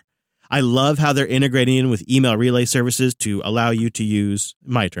the bar. I love how they're integrating in with email relay services to allow you to use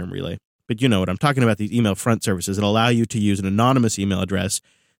my term relay. But you know what I'm talking about, these email front services that allow you to use an anonymous email address.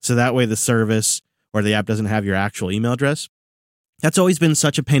 So that way the service or the app doesn't have your actual email address. That's always been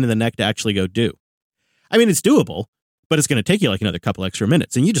such a pain in the neck to actually go do. I mean, it's doable, but it's going to take you like another couple extra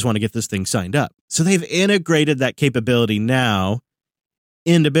minutes and you just want to get this thing signed up. So they've integrated that capability now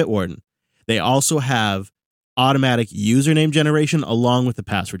into Bitwarden. They also have automatic username generation along with the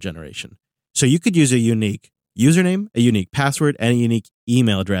password generation. So you could use a unique username, a unique password, and a unique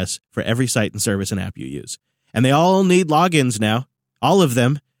email address for every site and service and app you use. And they all need logins now. All of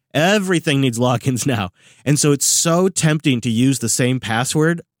them. Everything needs logins now. And so it's so tempting to use the same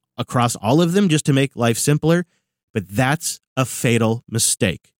password across all of them just to make life simpler. But that's a fatal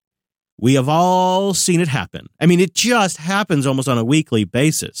mistake. We have all seen it happen. I mean, it just happens almost on a weekly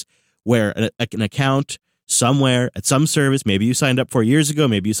basis where an account somewhere at some service, maybe you signed up for years ago,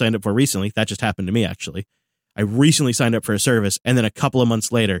 maybe you signed up for recently. That just happened to me, actually. I recently signed up for a service, and then a couple of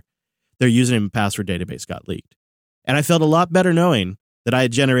months later, their username and password database got leaked. And I felt a lot better knowing that I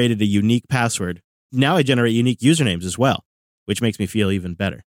had generated a unique password. Now I generate unique usernames as well, which makes me feel even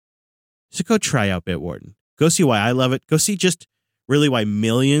better. So go try out Bitwarden. Go see why I love it. Go see just really why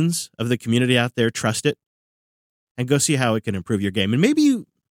millions of the community out there trust it. And go see how it can improve your game. And maybe you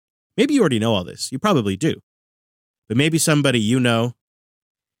already know all this. You probably do. But maybe somebody you know,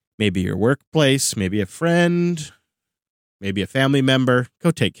 maybe your workplace, maybe a friend, maybe a family member, go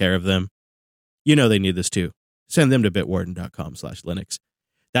take care of them. You know they need this too. Send them to bitwarden.com/Linux.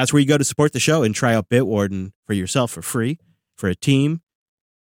 That's where you go to support the show and try out Bitwarden for yourself for free, for a team,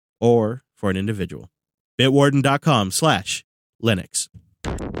 or for an individual. Bitwarden.com/Linux.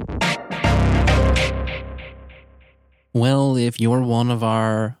 Well, if you're one of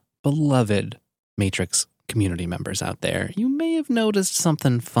our beloved Matrix community members out there, you may have noticed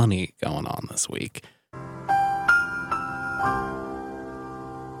something funny going on this week.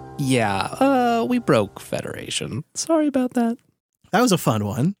 Yeah, we broke Federation. Sorry about that. That was a fun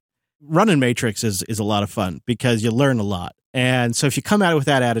one. Running Matrix is a lot of fun because you learn a lot. And so if you come at it with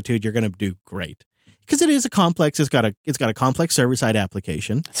that attitude, you're going to do great. Because it is a complex, it's got a complex server-side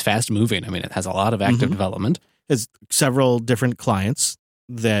application. It's fast moving. I mean, it has a lot of active development. There's several different clients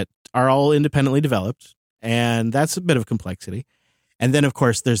that are all independently developed, and that's a bit of complexity. And then, of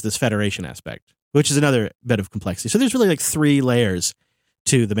course, there's this federation aspect, which is another bit of complexity. So there's really like 3 layers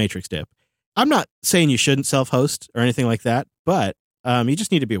to the Matrix dip. I'm not saying you shouldn't self-host or anything like that, but you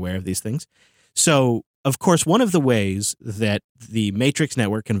just need to be aware of these things. So, of course, one of the ways that the Matrix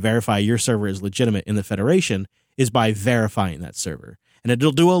network can verify your server is legitimate in the Federation is by verifying that server. And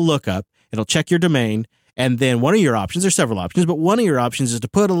it'll do a lookup, it'll check your domain, and then one of your options, there's several options, but one of your options is to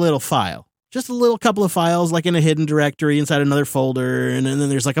put a little file, just a little couple of files like in a hidden directory inside another folder, and then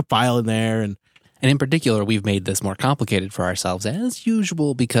there's like a file in there. And in particular, we've made this more complicated for ourselves as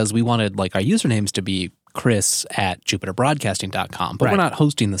usual because we wanted like our usernames to be chris@jupiterbroadcasting.com, but right. We're not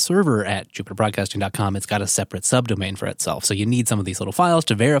hosting the server at jupiterbroadcasting.com. It's got a separate subdomain for itself. So you need some of these little files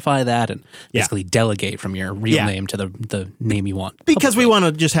to verify that and basically delegate from your real name to the name you want. Because we want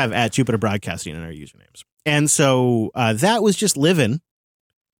to just have @JupiterBroadcasting in our usernames. And so that was just living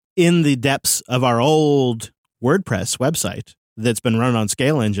in the depths of our old WordPress website that's been run on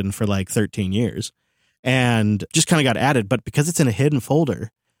Scale Engine for like 13 years and just kind of got added. But because it's in a hidden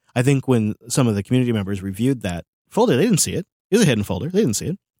folder, I think when some of the community members reviewed that folder, they didn't see it. It was a hidden folder. They didn't see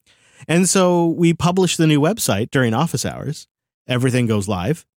it. And so we publish the new website during office hours. Everything goes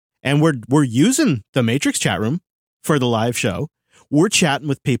live. And we're using the Matrix chat room for the live show. We're chatting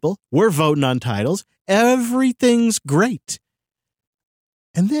with people. We're voting on titles. Everything's great.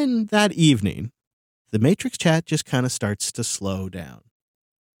 And then that evening, the Matrix chat just kind of starts to slow down.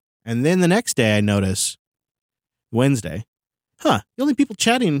 And then the next day I notice, Wednesday, the only people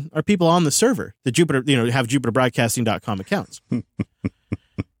chatting are people on the server, the Jupiter, have JupiterBroadcasting.com accounts.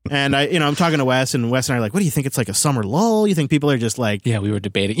 And I'm talking to Wes, and Wes and I are like, what do you think? It's like a summer lull? You think people are just like... Yeah, we were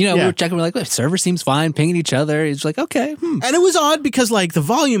debating. We were checking. We're like, the server seems fine, pinging each other. It's like, okay. And it was odd because like the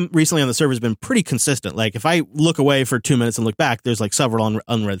volume recently on the server has been pretty consistent. Like if I look away for 2 minutes and look back, there's like several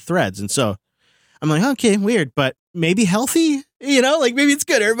unread threads. And so I'm like, okay, weird, but maybe healthy, like maybe it's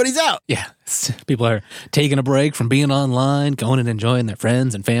good. Everybody's out. Yeah. People are taking a break from being online, going and enjoying their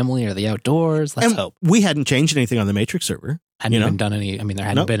friends and family or the outdoors. Let's hope. We hadn't changed anything on the Matrix server. Hadn't even done any. I mean, there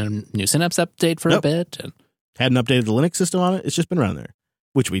hadn't been a new Synapse update for a bit. And hadn't updated the Linux system on it. It's just been around there,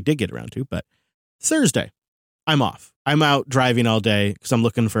 which we did get around to. But Thursday, I'm off. I'm out driving all day because I'm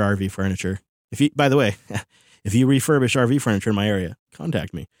looking for RV furniture. By the way, if you refurbish RV furniture in my area,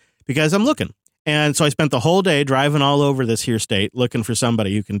 contact me because I'm looking. And so I spent the whole day driving all over this here state looking for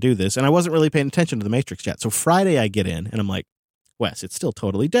somebody who can do this. And I wasn't really paying attention to the Matrix chat. So Friday I get in and I'm like, Wes, it's still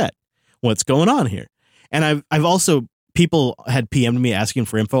totally dead. What's going on here? And I've also, people had PM'd me asking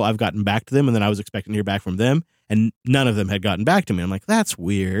for info. I've gotten back to them and then I was expecting to hear back from them. And none of them had gotten back to me. I'm like, that's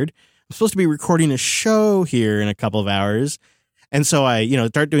weird. I'm supposed to be recording a show here in a couple of hours. And so I,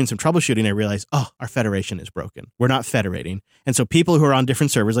 start doing some troubleshooting. I realize, our federation is broken. We're not federating. And so people who are on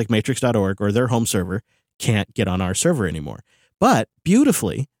different servers like matrix.org or their home server can't get on our server anymore. But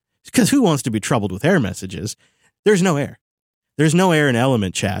beautifully, because who wants to be troubled with error messages? There's no error. There's no error in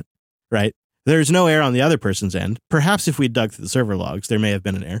Element chat, right? There's no error on the other person's end. Perhaps if we dug through the server logs, there may have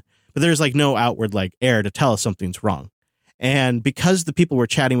been an error. But there's like no outward like error to tell us something's wrong. And because the people were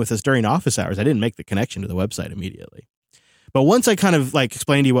chatting with us during office hours, I didn't make the connection to the website immediately. But once I kind of like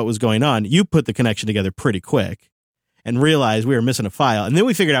explained to you what was going on, you put the connection together pretty quick and realized we were missing a file. And then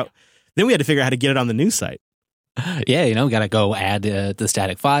we had to figure out how to get it on the new site. Yeah, we got to go add the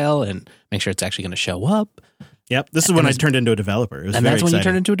static file and make sure it's actually going to show up. Yep. This is when I turned into a developer. It was and very that's when exciting. you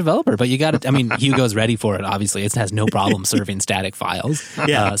turn into a developer. But you got to, Hugo's ready for it, obviously. It has no problem serving static files.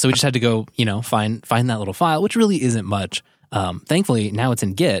 Yeah. So we just had to go, find that little file, which really isn't much. Thankfully, now it's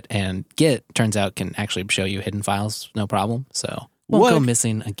in Git, and Git, turns out, can actually show you hidden files, no problem. So won't go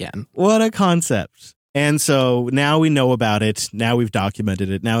missing again. What a concept. And so now we know about it. Now we've documented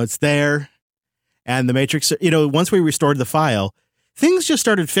it. Now it's there. And the Matrix, once we restored the file, things just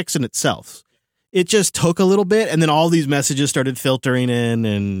started fixing itself. It just took a little bit, and then all these messages started filtering in,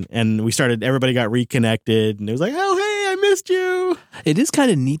 and everybody got reconnected, and it was like, oh, hey, I missed you. It is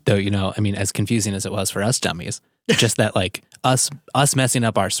kind of neat, though, as confusing as it was for us dummies, just that, like, us messing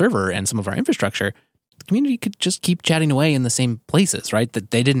up our server and some of our infrastructure, the community could just keep chatting away in the same places, right?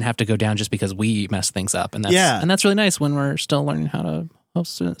 That they didn't have to go down just because we messed things up, and that's really nice when we're still learning how to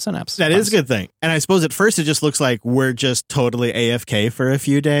host Synapse. That is a good thing. And I suppose at first it just looks like we're just totally AFK for a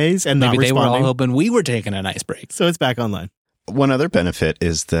few days and maybe not responding. They were all hoping we were taking a nice break. So it's back online. One other benefit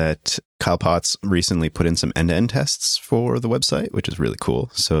is that Kyle Potts recently put in some end-to-end tests for the website, which is really cool.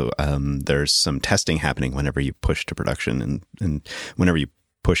 So there's some testing happening whenever you push to production and whenever you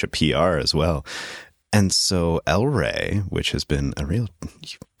push a PR as well. And so El-Ray, which has been a real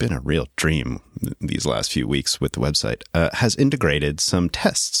dream these last few weeks with the website, has integrated some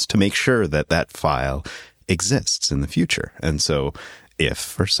tests to make sure that file exists in the future. And so if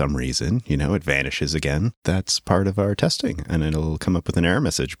for some reason, it vanishes again, that's part of our testing, and it'll come up with an error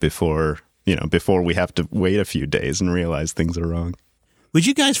message before we have to wait a few days and realize things are wrong. Would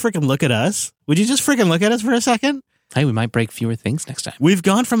you guys freaking look at us? Would you just freaking look at us for a second? Hey, we might break fewer things next time. We've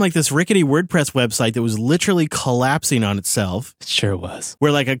gone from like this rickety WordPress website that was literally collapsing on itself. It sure was.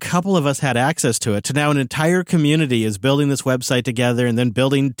 Where like a couple of us had access to it, to now an entire community is building this website together and then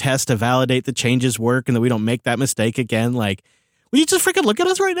building tests to validate the changes work and that we don't make that mistake again. Like, will you just freaking look at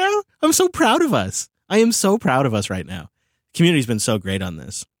us right now? I'm so proud of us. I am so proud of us right now. The community's been so great on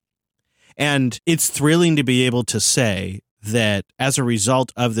this. And it's thrilling to be able to say that as a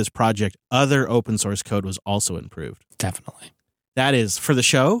result of this project, other open source code was also improved. Definitely. That is, for the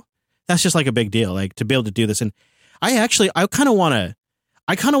show, that's just like a big deal, like to be able to do this. And I kind of want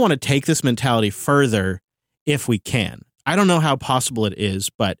to take this mentality further if we can. I don't know how possible it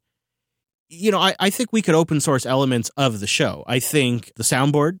is, but I think we could open source elements of the show. I think the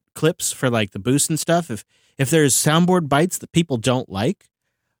soundboard clips for like the boost and stuff, if there's soundboard bites that people don't like,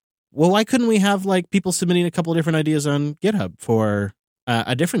 well, why couldn't we have like people submitting a couple of different ideas on GitHub for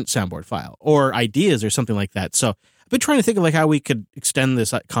a different soundboard file or ideas or something like that. So I've been trying to think of like how we could extend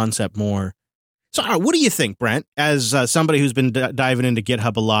this concept more. So what do you think, Brent, as somebody who's been diving into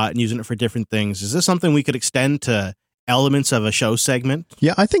GitHub a lot and using it for different things? Is this something we could extend to elements of a show segment?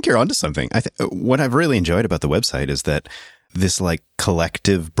 Yeah, I think you're onto something. What I've really enjoyed about the website is that this like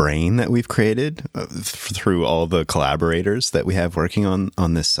collective brain that we've created through all the collaborators that we have working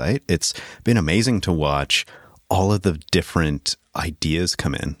on this site. It's been amazing to watch all of the different ideas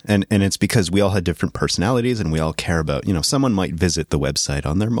come in. And it's because we all had different personalities and we all care about, someone might visit the website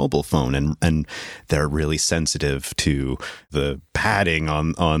on their mobile phone and they're really sensitive to the padding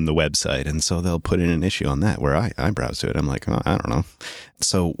on the website. And so they'll put in an issue on that where I browse to it. I'm like, I don't know.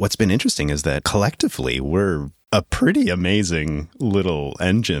 So what's been interesting is that collectively we're a pretty amazing little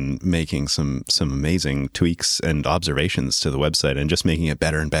engine making some amazing tweaks and observations to the website and just making it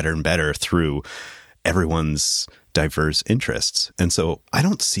better and better and better through everyone's diverse interests. And so I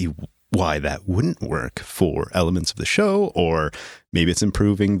don't see why that wouldn't work for elements of the show, or maybe it's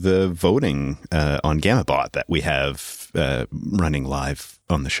improving the voting on GammaBot that we have running live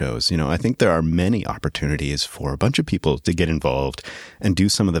on the shows. I think there are many opportunities for a bunch of people to get involved and do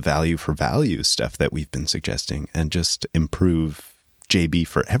some of the value for value stuff that we've been suggesting and just improve JB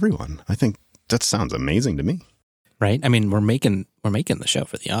for everyone. I think that sounds amazing to me. Right? I mean, we're making the show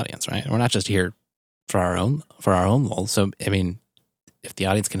for the audience, right? We're not just here for our own role. So, I mean, if the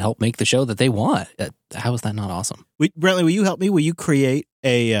audience can help make the show that they want, how is that not awesome? Brantley, will you help me? Will you create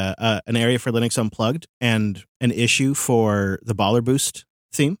an area for Linux Unplugged and an issue for the Baller Boost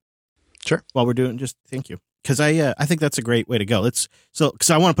theme? Sure. While we're doing, thank you, because I think that's a great way to go. Because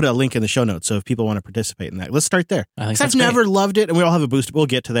I want to put a link in the show notes, so if people want to participate in that, let's start there. I've never loved it, and we all have a boost. We'll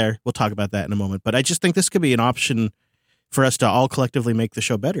get to there. We'll talk about that in a moment. But I just think this could be an option for us to all collectively make the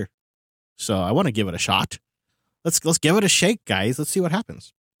show better. So I want to give it a shot. Let's give it a shake, guys. Let's see what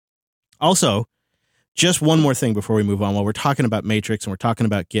happens. Also, just one more thing before we move on. While we're talking about Matrix and we're talking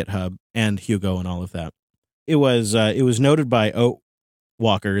about GitHub and Hugo and all of that, it was noted by Oat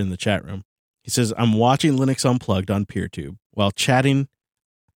Walker in the chat room. He says, "I'm watching Linux Unplugged on PeerTube while chatting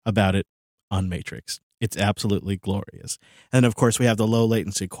about it on Matrix. It's absolutely glorious." And of course, we have the low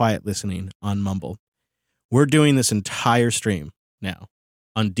latency, quiet listening on Mumble. We're doing this entire stream now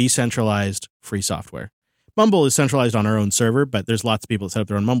on decentralized free software. Mumble is centralized on our own server, but there's lots of people that set up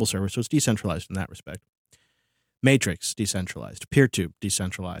their own Mumble server, so it's decentralized in that respect. Matrix, decentralized. PeerTube,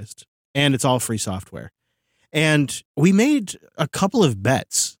 decentralized. And it's all free software. And we made a couple of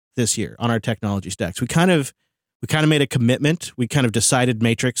bets this year on our technology stacks. We kind of made a commitment. We kind of decided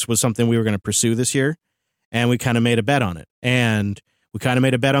Matrix was something we were going to pursue this year, and we kind of made a bet on it. And we kind of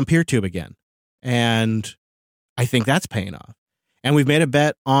made a bet on PeerTube again. And I think that's paying off. And we've made a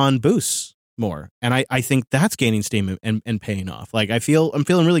bet on Boost more. And I think that's gaining steam and paying off. Like I'm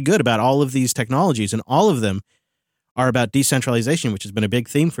feeling really good about all of these technologies, and all of them are about decentralization, which has been a big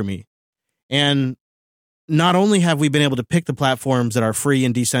theme for me. And not only have we been able to pick the platforms that are free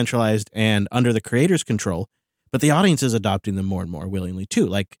and decentralized and under the creator's control, but the audience is adopting them more and more willingly too.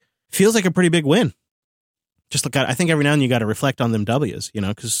 Like, feels like a pretty big win. Just look at, I think every now and then you got to reflect on them W's,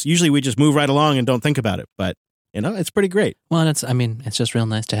 because usually we just move right along and don't think about it. But it's pretty great. Well, it's just real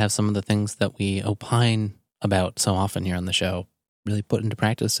nice to have some of the things that we opine about so often here on the show really put into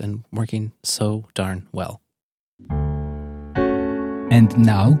practice and working so darn well. And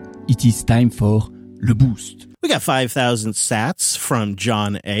now it is time for Le Boost. We got 5,000 sats from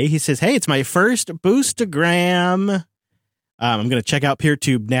John A. He says, "Hey, it's my first Boostagram. I'm going to check out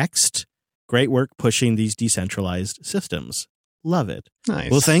PeerTube next. Great work pushing these decentralized systems. Love it."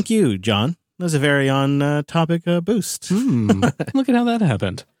 Nice. Well, thank you, John. That was a very on-topic boost. Look at how that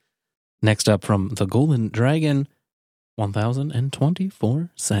happened. Next up from the Golden Dragon,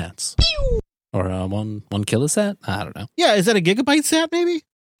 1,024 sats. Or one kilosat? I don't know. Yeah, is that a gigabyte sat maybe?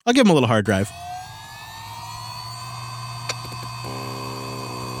 I'll give him a little hard drive.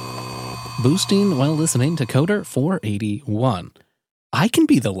 Boosting while listening to Coder 481. I can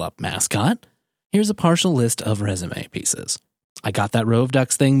be the LUP mascot. Here's a partial list of resume pieces. I got that row of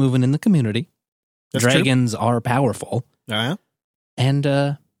ducks thing moving in the community. That's Dragons are powerful. Yeah. And,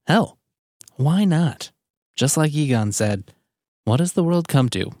 hell, why not? Just like Egon said, what does the world come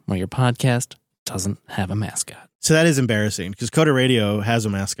to where your podcast doesn't have a mascot? So that is embarrassing because Coder Radio has a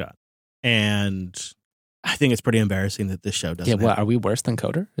mascot. And I think it's pretty embarrassing that this show doesn't. Yeah, what, are we worse than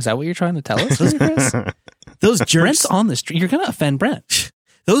Coder? Is that what you're trying to tell us, Chris? Those jerks. Brent's on the street. You're going to offend Brent.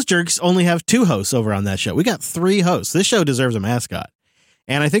 Those jerks only have 2 hosts over on that show. We got 3 hosts. This show deserves a mascot.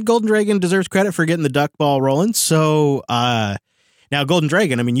 And I think Golden Dragon deserves credit for getting the duck ball rolling. So Now, Golden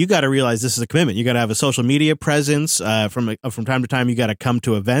Dragon, I mean, you got to realize this is a commitment. You got to have a social media presence. From time to time, you got to come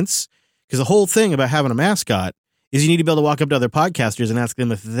to events. Because the whole thing about having a mascot is you need to be able to walk up to other podcasters and ask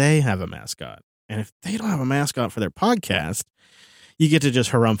them if they have a mascot. And if they don't have a mascot for their podcast, you get to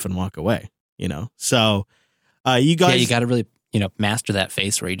just harumph and walk away, you know? So you guys... Yeah, you got to really, master that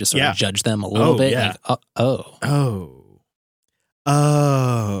face where you just sort of judge them a little bit. Yeah. Like,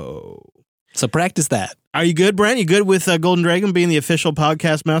 So practice that. Are you good, Brent? You good with Golden Dragon being the official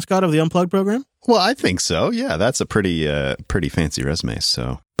podcast mascot of the Unplugged program? Well, I think so. Yeah, that's a pretty fancy resume.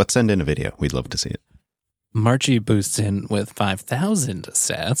 So, but send in a video. We'd love to see it. Marchie boosts in with 5,000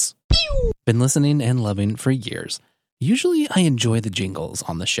 sats. Been listening and loving for years. Usually I enjoy the jingles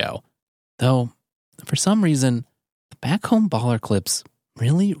on the show. Though, for some reason, the back home baller clips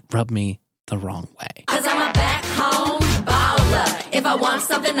really rub me the wrong way. 'Cause I'm a back home baller. If I want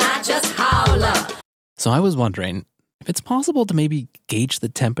something, I just holler. So I was wondering if it's possible to maybe gauge the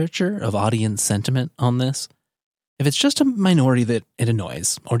temperature of audience sentiment on this. If it's just a minority that it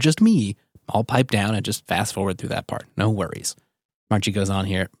annoys, or just me, I'll pipe down and just fast forward through that part. No worries. Marchie goes on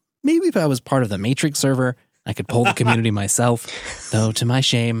here. Maybe if I was part of the Matrix server, I could poll the community myself. Though, to my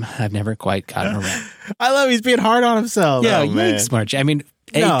shame, I've never quite gotten around. I love he's being hard on himself. Yeah, man. Marchie. I mean,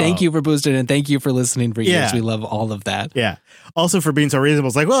 hey, thank you for boosting and thank you for listening for years. Yeah. We love all of that. Yeah. Also for being so reasonable.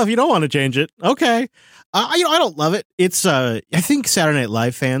 It's like, well, if you don't want to change it, okay. I don't love it. It's I think Saturday Night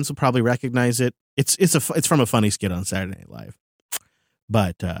Live fans will probably recognize it. It's from a funny skit on Saturday Night Live.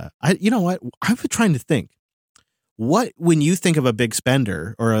 But you know what? I was trying to think. When you think of a big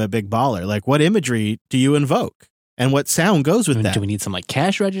spender or a big baller, like what imagery do you invoke? And what sound goes with that? Do we need some like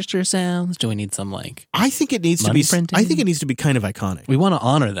cash register sounds? Do we need some like I think it needs to be printing? I think it needs to be kind of iconic. We want to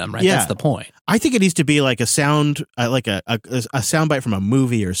honor them, right? Yeah. That's the point. I think it needs to be like a sound, like a soundbite from a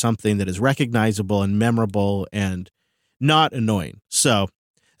movie or something that is recognizable and memorable and not annoying. So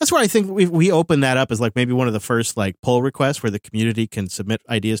that's where I think we open that up as like maybe one of the first like poll requests where the community can submit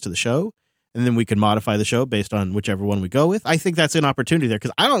ideas to the show, and then we can modify the show based on whichever one we go with. I think that's an opportunity there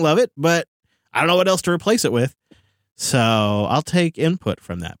because I don't love it, but I don't know what else to replace it with. So I'll take input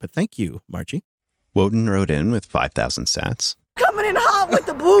from that. But thank you, Marchie. Woden wrote in with 5,000 sats. Coming in hot with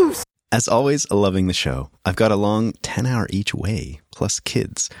the boost. As always, loving the show. I've got a long 10-hour each way, plus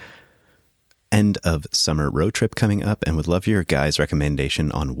kids. End of summer road trip coming up, and would love your guys'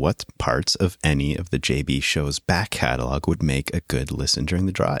 recommendation on what parts of any of the JB show's back catalog would make a good listen during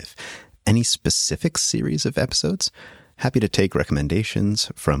the drive. Any specific series of episodes? Happy to take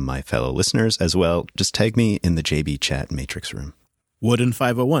recommendations from my fellow listeners as well. Just tag me in the JB chat Matrix room. Wooden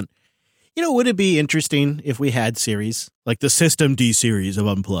 501. You know, would it be interesting if we had series like the System D series of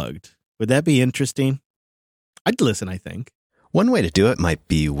Unplugged? Would that be interesting? I'd listen, I think. One way to do it might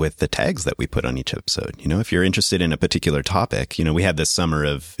be with the tags that we put on each episode. You know, if you're interested in a particular topic, you know, we had this summer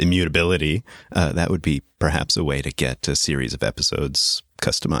of immutability. That would be perhaps a way to get a series of episodes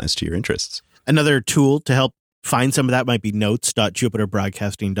customized to your interests. Another tool to help find some of that might be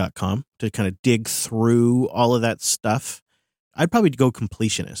notes.jupiterbroadcasting.com to kind of dig through all of that stuff. I'd probably go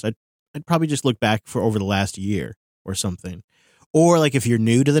completionist. I'd probably just look back for over the last year or something. Or like if you're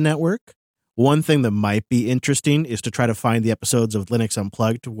new to the network, one thing that might be interesting is to try to find the episodes of Linux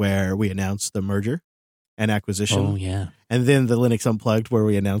Unplugged where we announced the merger and acquisition. Oh, yeah. And then the Linux Unplugged where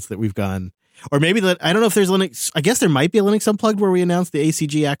we announced that we've gone, or maybe I don't know if there's Linux. I guess there might be a Linux Unplugged where we announced the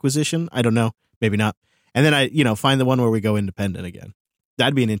ACG acquisition. I don't know. Maybe not. And then find the one where we go independent again.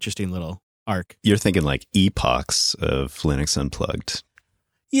 That'd be an interesting little arc. You're thinking like epochs of Linux Unplugged.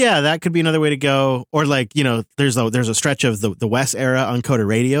 Yeah, that could be another way to go. Or like, there's a stretch of the Wes era on Coder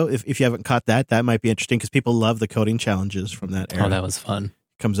Radio. If you haven't caught that might be interesting because people love the coding challenges from that era. Oh, that was fun.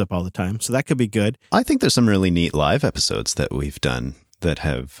 Comes up all the time. So that could be good. I think there's some really neat live episodes that we've done that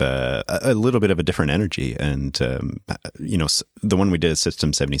have a little bit of a different energy. And, the one we did at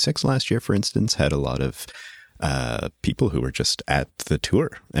System 76 last year, for instance, had a lot of people who were just at the tour.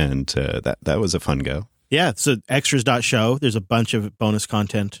 And that was a fun go. Yeah, so extras.show. There's a bunch of bonus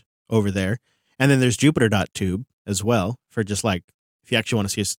content over there. And then there's Jupiter.tube as well for just like, if you actually want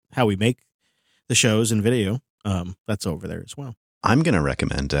to see us, how we make the shows and video, that's over there as well. I'm going to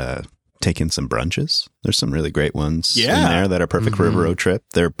recommend taking some brunches. There's some really great ones in Yeah. there that are perfect for a road trip.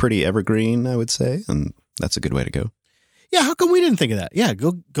 They're pretty evergreen, I would say, and that's a good way to go. Yeah, how come we didn't think of that? Yeah,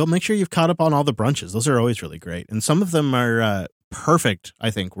 go make sure you've caught up on all the brunches. Those are always really great. And some of them are perfect,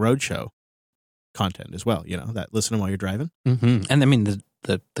 I think, roadshow content as well, that listening while you're driving. Mm-hmm. And I mean,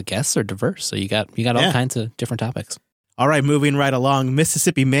 the guests are diverse, so you got all kinds of different topics. All right, moving right along.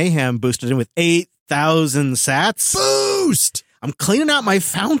 Mississippi Mayhem boosted in with 8,000 sats. Boost! I'm cleaning out my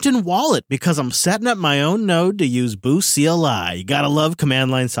Fountain wallet because I'm setting up my own node to use Boost CLI. You gotta love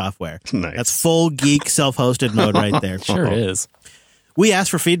command line software. Nice. That's full geek self-hosted mode right there. Sure is. We asked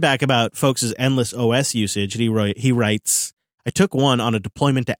for feedback about folks' endless OS usage, and he writes, I took one on a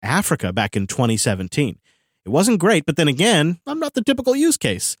deployment to Africa back in 2017. It wasn't great, but then again, I'm not the typical use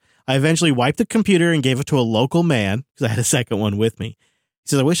case. I eventually wiped the computer and gave it to a local man because I had a second one with me. He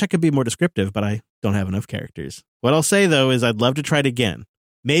says, I wish I could be more descriptive, but I don't have enough characters. What I'll say, though, is I'd love to try it again.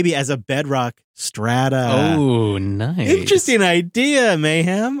 Maybe as a Bedrock Strata. Oh, nice. Interesting idea,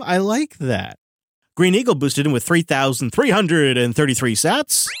 Mayhem. I like that. Green Eagle boosted in with 3,333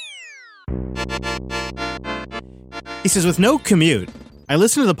 sats. He says, with no commute, I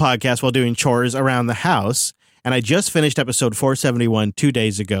listen to the podcast while doing chores around the house, and I just finished episode 471 2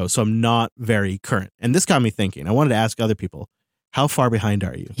 days ago, so I'm not very current. And this got me thinking. I wanted to ask other people, how far behind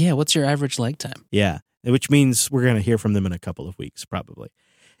are you? Yeah, what's your average lag time? Yeah, which means we're going to hear from them in a couple of weeks, probably.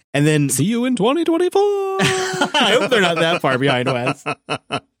 And then... See you in 2024! I hope they're not that far behind, Wes.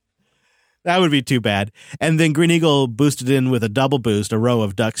 That would be too bad. And then Green Eagle boosted in with a double boost, a row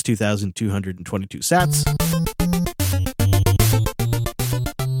of Ducks 2,222 sats.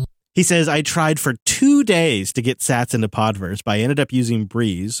 He says, I tried for 2 days to get sats into Podverse, but I ended up using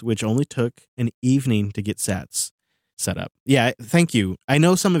Breeze, which only took an evening to get sats set up. Yeah, thank you. I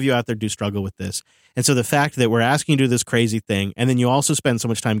know some of you out there do struggle with this. And so the fact that we're asking you to do this crazy thing, and then you also spend so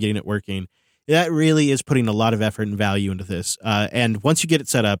much time getting it working, that really is putting a lot of effort and value into this. And once you get it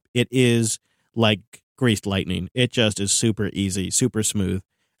set up, it is like greased lightning. It just is super easy, super smooth.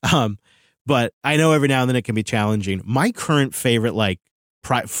 But I know every now and then it can be challenging. My current favorite, like,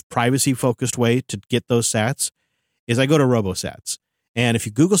 privacy-focused way to get those sats is I go to RoboSats. And if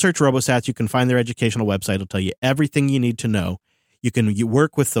you Google search RoboSats, you can find their educational website. It'll tell you everything you need to know. You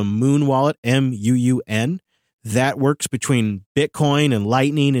work with the Moon Wallet, MUUN. That works between Bitcoin and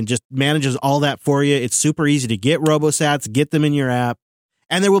Lightning and just manages all that for you. It's super easy to get RoboSats, get them in your app,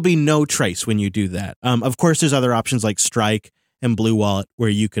 and there will be no trace when you do that. Of course, there's other options like Strike and Blue Wallet where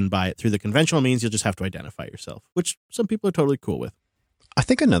you can buy it through the conventional means. You'll just have to identify yourself, which some people are totally cool with. I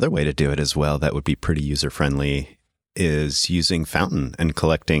think another way to do it as well that would be pretty user-friendly is using Fountain and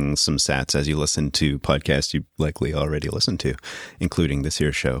collecting some sats as you listen to podcasts you likely already listen to, including this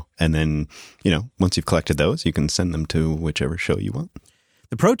here show. And then, once you've collected those, you can send them to whichever show you want.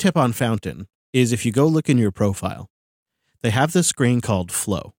 The pro tip on Fountain is if you go look in your profile, they have this screen called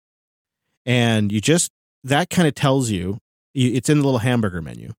Flow. And that kind of tells you, it's in the little hamburger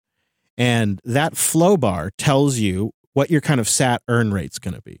menu. And that flow bar tells you what your kind of sat earn rate's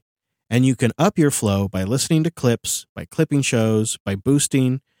going to be. And you can up your flow by listening to clips, by clipping shows, by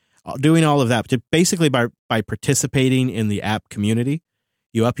boosting, doing all of that. Basically, by participating in the app community,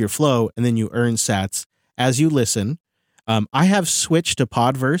 you up your flow and then you earn sats as you listen. I have switched to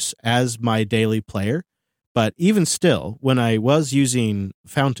Podverse as my daily player, but even still, when I was using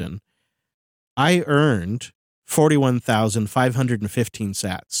Fountain, I earned 41,515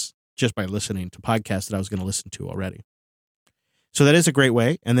 sats just by listening to podcasts that I was going to listen to already. So that is a great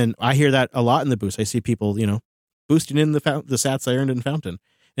way. And then I hear that a lot in the boost. I see people, boosting in the sats I earned in Fountain.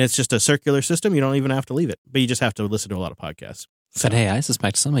 And it's just a circular system. You don't even have to leave it, but you just have to listen to a lot of podcasts. But hey, I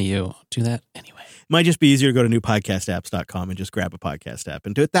suspect some of you do that anyway. It might just be easier to go to newpodcastapps.com and just grab a podcast app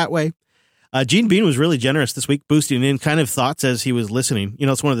and do it that way. Gene Bean was really generous this week, boosting in kind of thoughts as he was listening.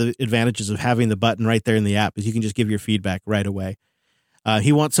 It's one of the advantages of having the button right there in the app is you can just give your feedback right away.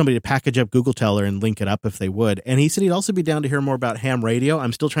 He wants somebody to package up Google Teller and link it up if they would. And he said he'd also be down to hear more about ham radio.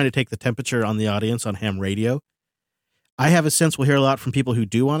 I'm still trying to take the temperature on the audience on ham radio. I have a sense we'll hear a lot from people who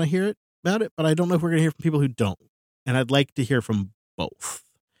do want to hear about it, but I don't know if we're going to hear from people who don't. And I'd like to hear from both.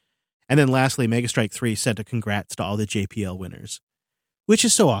 And then lastly, Megastrike 3 sent a congrats to all the JPL winners, which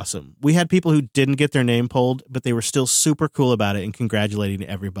is so awesome. We had people who didn't get their name pulled, but they were still super cool about it and congratulating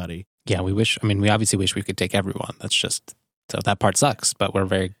everybody. Yeah, we obviously wish we could take everyone. So that part sucks, but we're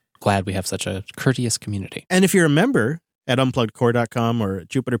very glad we have such a courteous community. And if you're a member at unpluggedcore.com or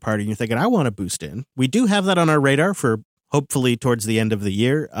Jupiter Party and you're thinking, I want to boost in, we do have that on our radar for hopefully towards the end of the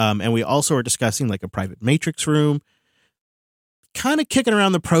year. And we also are discussing like a private matrix room, kind of kicking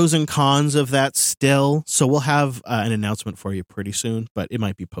around the pros and cons of that still. So we'll have an announcement for you pretty soon, but it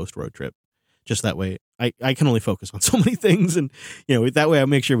might be post road trip. Just that way, I can only focus on so many things. And, that way I'll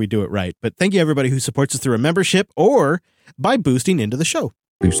make sure we do it right. But thank you, everybody who supports us through a membership or by boosting into the show.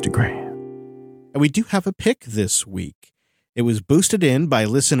 Boostagram. And we do have a pick this week. It was boosted in by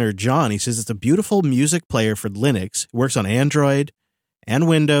listener John. He says it's a beautiful music player for Linux. It works on Android and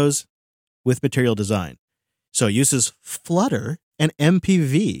Windows with Material Design. So it uses Flutter and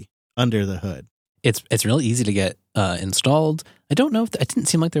MPV under the hood. It's really easy to get installed. I don't know if it didn't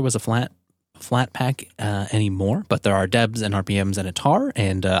seem like there was a flat pack anymore, but there are debs and RPMs and a tar,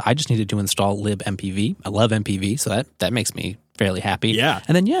 and I just needed to install libmpv. I love MPV, so that makes me fairly happy. Yeah.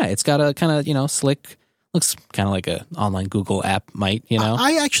 And then it's got a kind of slick, looks kind of like a online Google app might.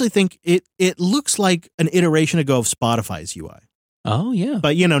 I actually think it looks like an iteration ago of Spotify's UI. Oh yeah,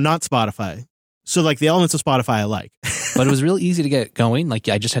 But not Spotify. So like the elements of Spotify I like. but it was real easy to get going. Like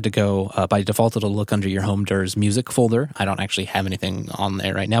I just had to go by default. It'll look under your home DERS music folder. I don't actually have anything on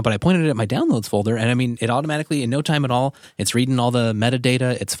there right now, but I pointed it at my downloads folder, and I mean, it automatically in no time at all. It's reading all the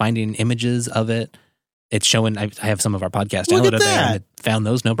metadata. It's finding images of it. It's showing. I have some of our podcasts Look at downloaded there, that. and it found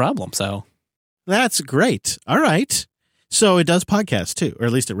those no problem. So That's great. All right. So it does podcasts too, or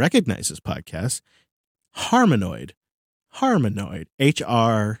at least it recognizes podcasts. Harmonoid.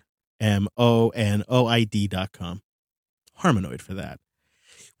 HRMONOID.com. Harmonoid for that.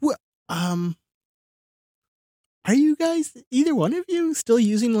 Well, are you guys, either one of you, still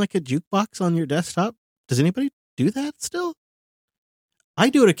using like a jukebox on your desktop? Does anybody do that still? I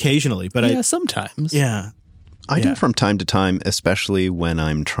do it occasionally, but sometimes. I do from time to time, especially when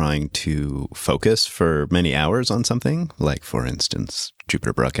I'm trying to focus for many hours on something, like, for instance,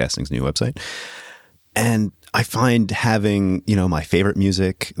 Jupiter Broadcasting's new website. And I find having, my favorite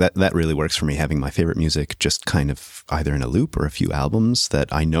music, that really works for me, having my favorite music just kind of either in a loop or a few albums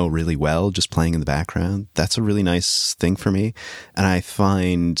that I know really well, just playing in the background. That's a really nice thing for me. And I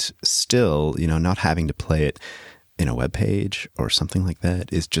find still, not having to play it in a web page or something like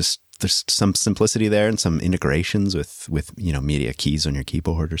that is just, there's some simplicity there and some integrations with media keys on your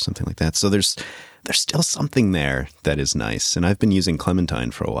keyboard or something like that. So there's still something there that is nice. And I've been using Clementine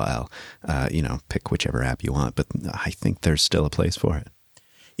for a while. Pick whichever app you want, but I think there's still a place for it.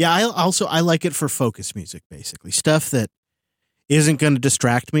 Yeah, I like it for focus music, basically. Stuff that isn't going to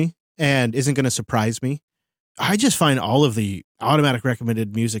distract me and isn't going to surprise me. I just find all of the automatic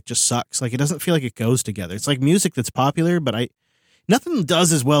recommended music just sucks. Like, it doesn't feel like it goes together. It's like music that's popular, but nothing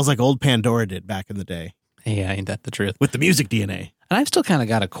does as well as like old Pandora did back in the day. Yeah, ain't that the truth? With the music DNA. And I've still kind of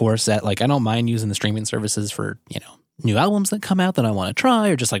got a core set. Like, I don't mind using the streaming services for, new albums that come out that I want to try,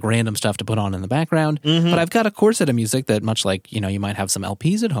 or just like random stuff to put on in the background. Mm-hmm. But I've got a core set of music that, much like, you might have some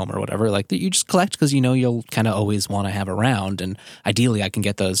LPs at home or whatever, like that you just collect because you'll kind of always want to have around. And ideally I can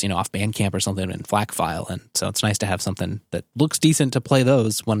get those, off Bandcamp or something in FLAC file. And so it's nice to have something that looks decent to play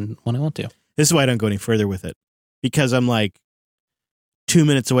those when I want to. This is why I don't go any further with it, because I'm like 2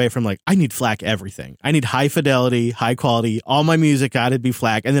 minutes away from I need FLAC everything. I need high fidelity, high quality. All my music got to be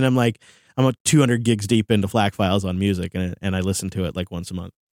FLAC. And then I'm 200 gigs deep into FLAC files on music, and I listen to it like once a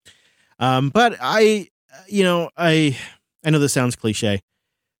month. But I know this sounds cliche,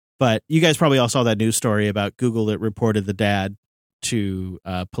 but you guys probably all saw that news story about Google that reported the dad to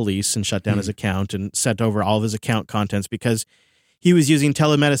police and shut down his account and sent over all of his account contents because he was using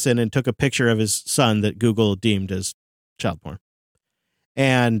telemedicine and took a picture of his son that Google deemed as child porn.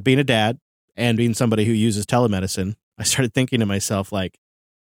 And being a dad and being somebody who uses telemedicine, I started thinking to myself,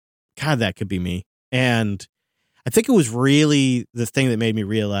 God, that could be me. And I think it was really the thing that made me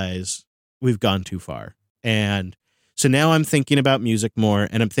realize we've gone too far. And so now I'm thinking about music more,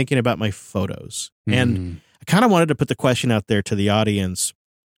 and I'm thinking about my photos. Mm-hmm. And I kind of wanted to put the question out there to the audience.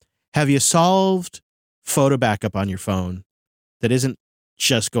 Have you solved photo backup on your phone that isn't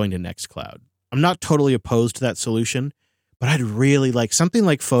just going to Nextcloud? I'm not totally opposed to that solution, but I'd really like something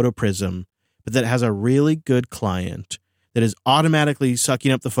like PhotoPrism, but that has a really good client that is automatically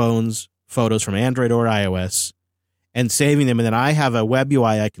sucking up the photos from Android or iOS and saving them. And then I have a web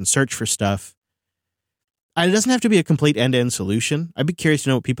UI I can search for stuff. It doesn't have to be a complete end-to-end solution. I'd be curious to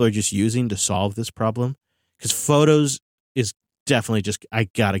know what people are just using to solve this problem, because photos is definitely I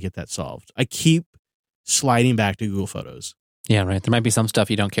got to get that solved. I keep sliding back to Google Photos. Yeah, right. There might be some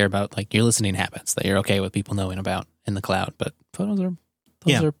stuff you don't care about, like your listening habits that you're okay with people knowing about in the cloud, but photos are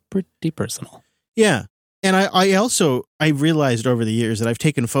pretty personal. Yeah. And I realized over the years that I've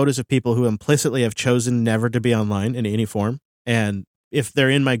taken photos of people who implicitly have chosen never to be online in any form. And if they're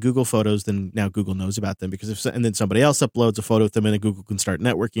in my Google Photos, then now Google knows about them, because and then somebody else uploads a photo of them and then Google can start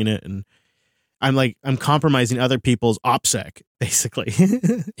networking it. And I'm compromising other people's OPSEC, basically.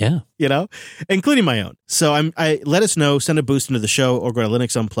 Yeah. Including my own. So let us know, send a boost into the show, or go to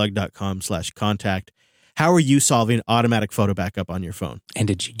linuxunplugged.com/contact. How are you solving automatic photo backup on your phone? And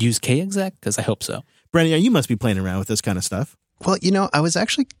did you use KExec? Because I hope so. Brennan, you must be playing around with this kind of stuff. Well, I was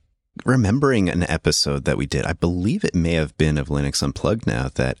actually remembering an episode that we did. I believe it may have been of Linux Unplugged now,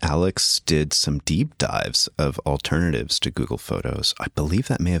 that Alex did some deep dives of alternatives to Google Photos. I believe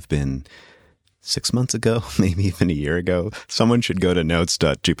that may have been 6 months ago, maybe even a year ago. Someone should go to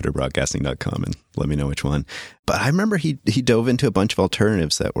notes.jupiterbroadcasting.com and let me know which one. But I remember he dove into a bunch of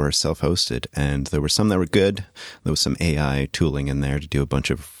alternatives that were self-hosted, and there were some that were good. There was some AI tooling in there to do a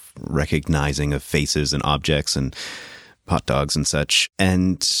bunch of recognizing of faces and objects and hot dogs and such.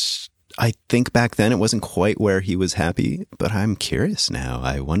 And I think back then it wasn't quite where he was happy, but I'm curious now.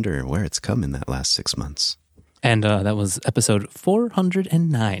 I wonder where it's come in that last 6 months. And that was episode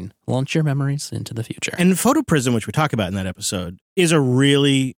 409. Launch your memories into the future. And PhotoPrism, which we talk about in that episode, is a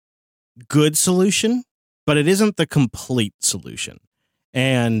really good solution, but it isn't the complete solution.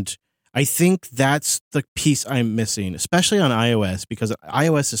 And I think that's the piece I'm missing, especially on iOS, because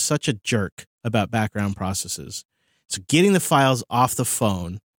iOS is such a jerk about background processes. So getting the files off the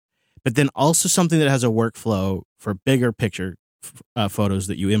phone, but then also something that has a workflow for bigger picture photos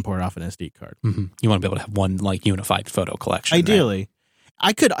that you import off an SD card. Mm-hmm. You want to be able to have one like unified photo collection. Ideally.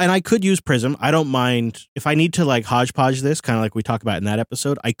 Right? I could use Prism. I don't mind if I need to like hodgepodge this, kind of like we talked about in that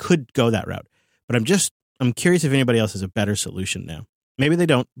episode. I could go that route, but I'm curious if anybody else has a better solution now. Maybe they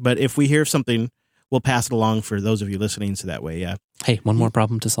don't, but if we hear something, we'll pass it along for those of you listening. So that way, yeah. Hey, one more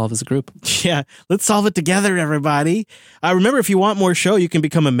problem to solve as a group. Yeah, let's solve it together, everybody. Remember, if you want more show, you can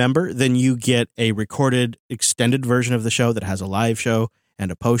become a member. Then you get a recorded, extended version of the show that has a live show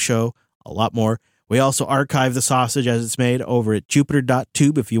and a post show, a lot more. We also archive the sausage as it's made over at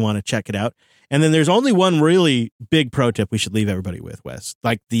Jupiter.tube if you want to check it out. And then there's only one really big pro tip we should leave everybody with, Wes.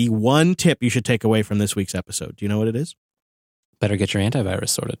 Like the one tip you should take away from this week's episode. Do you know what it is? Better get your antivirus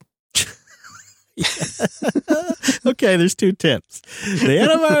sorted. Okay, there's 2 tips. The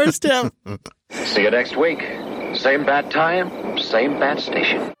antivirus tip. See you next week. Same bat time, same bat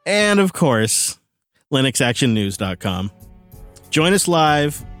station. And of course, LinuxActionNews.com. Join us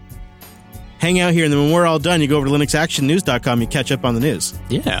live. Hang out here, and then when we're all done, you go over to LinuxActionNews.com, you catch up on the news.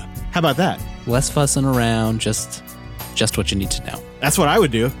 Yeah. How about that? Less fussing around, just what you need to know. That's what I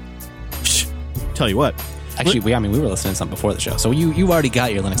would do. Tell you what. Actually, we were listening to something before the show, so you already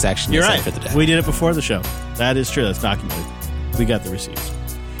got your Linux Action News for the day. We did it before the show. That is true. That's documented. We got the receipts.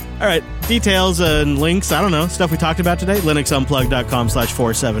 All right. Details and links. I don't know. Stuff we talked about today.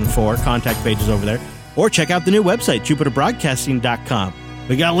 LinuxUnplugged.com/474. Contact pages over there. Or check out the new website, JupiterBroadcasting.com.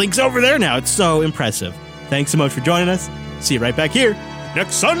 We got links over there now. It's so impressive. Thanks so much for joining us. See you right back here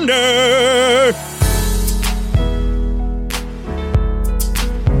next Sunday.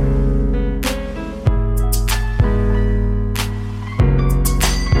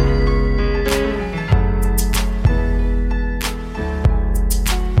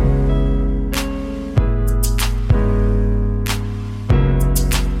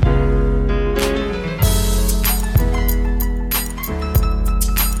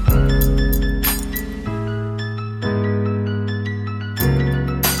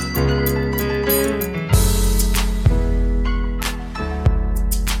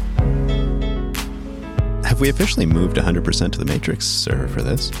 We officially moved 100% to the Matrix server for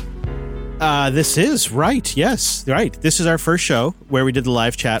this. This is right. Yes, right. This is our first show where we did the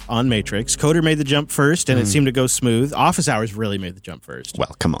live chat on Matrix. Coder made the jump first, and it seemed to go smooth. Office Hours really made the jump first.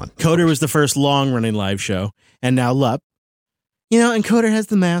 Well, come on. Coder was the first long-running live show, and now Lup. And Coder has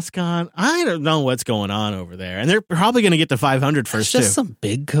the mask on. I don't know what's going on over there. And they're probably going to get to 500 first, too. It's just some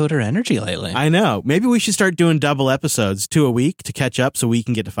big Coder energy lately. I know. Maybe we should start doing double episodes, 2 a week, to catch up so we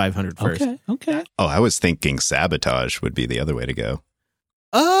can get to 500 first. Okay. Oh, I was thinking sabotage would be the other way to go.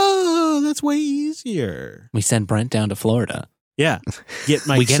 Oh, that's way easier. We send Brent down to Florida. Yeah. Get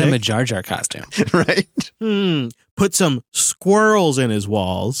Mike We get sick. him a Jar Jar costume. Right? Put some squirrels in his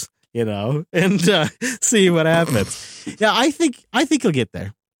walls. And see what happens. Yeah, I think he'll get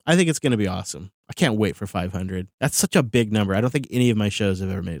there. I think it's going to be awesome. I can't wait for 500. That's such a big number. I don't think any of my shows have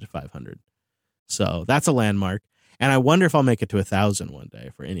ever made it to 500. So that's a landmark. And I wonder if I'll make it to 1,000 one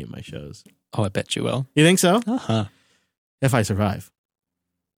day for any of my shows. Oh, I bet you will. You think so? Uh-huh. If I survive.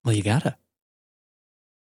 Well, you gotta.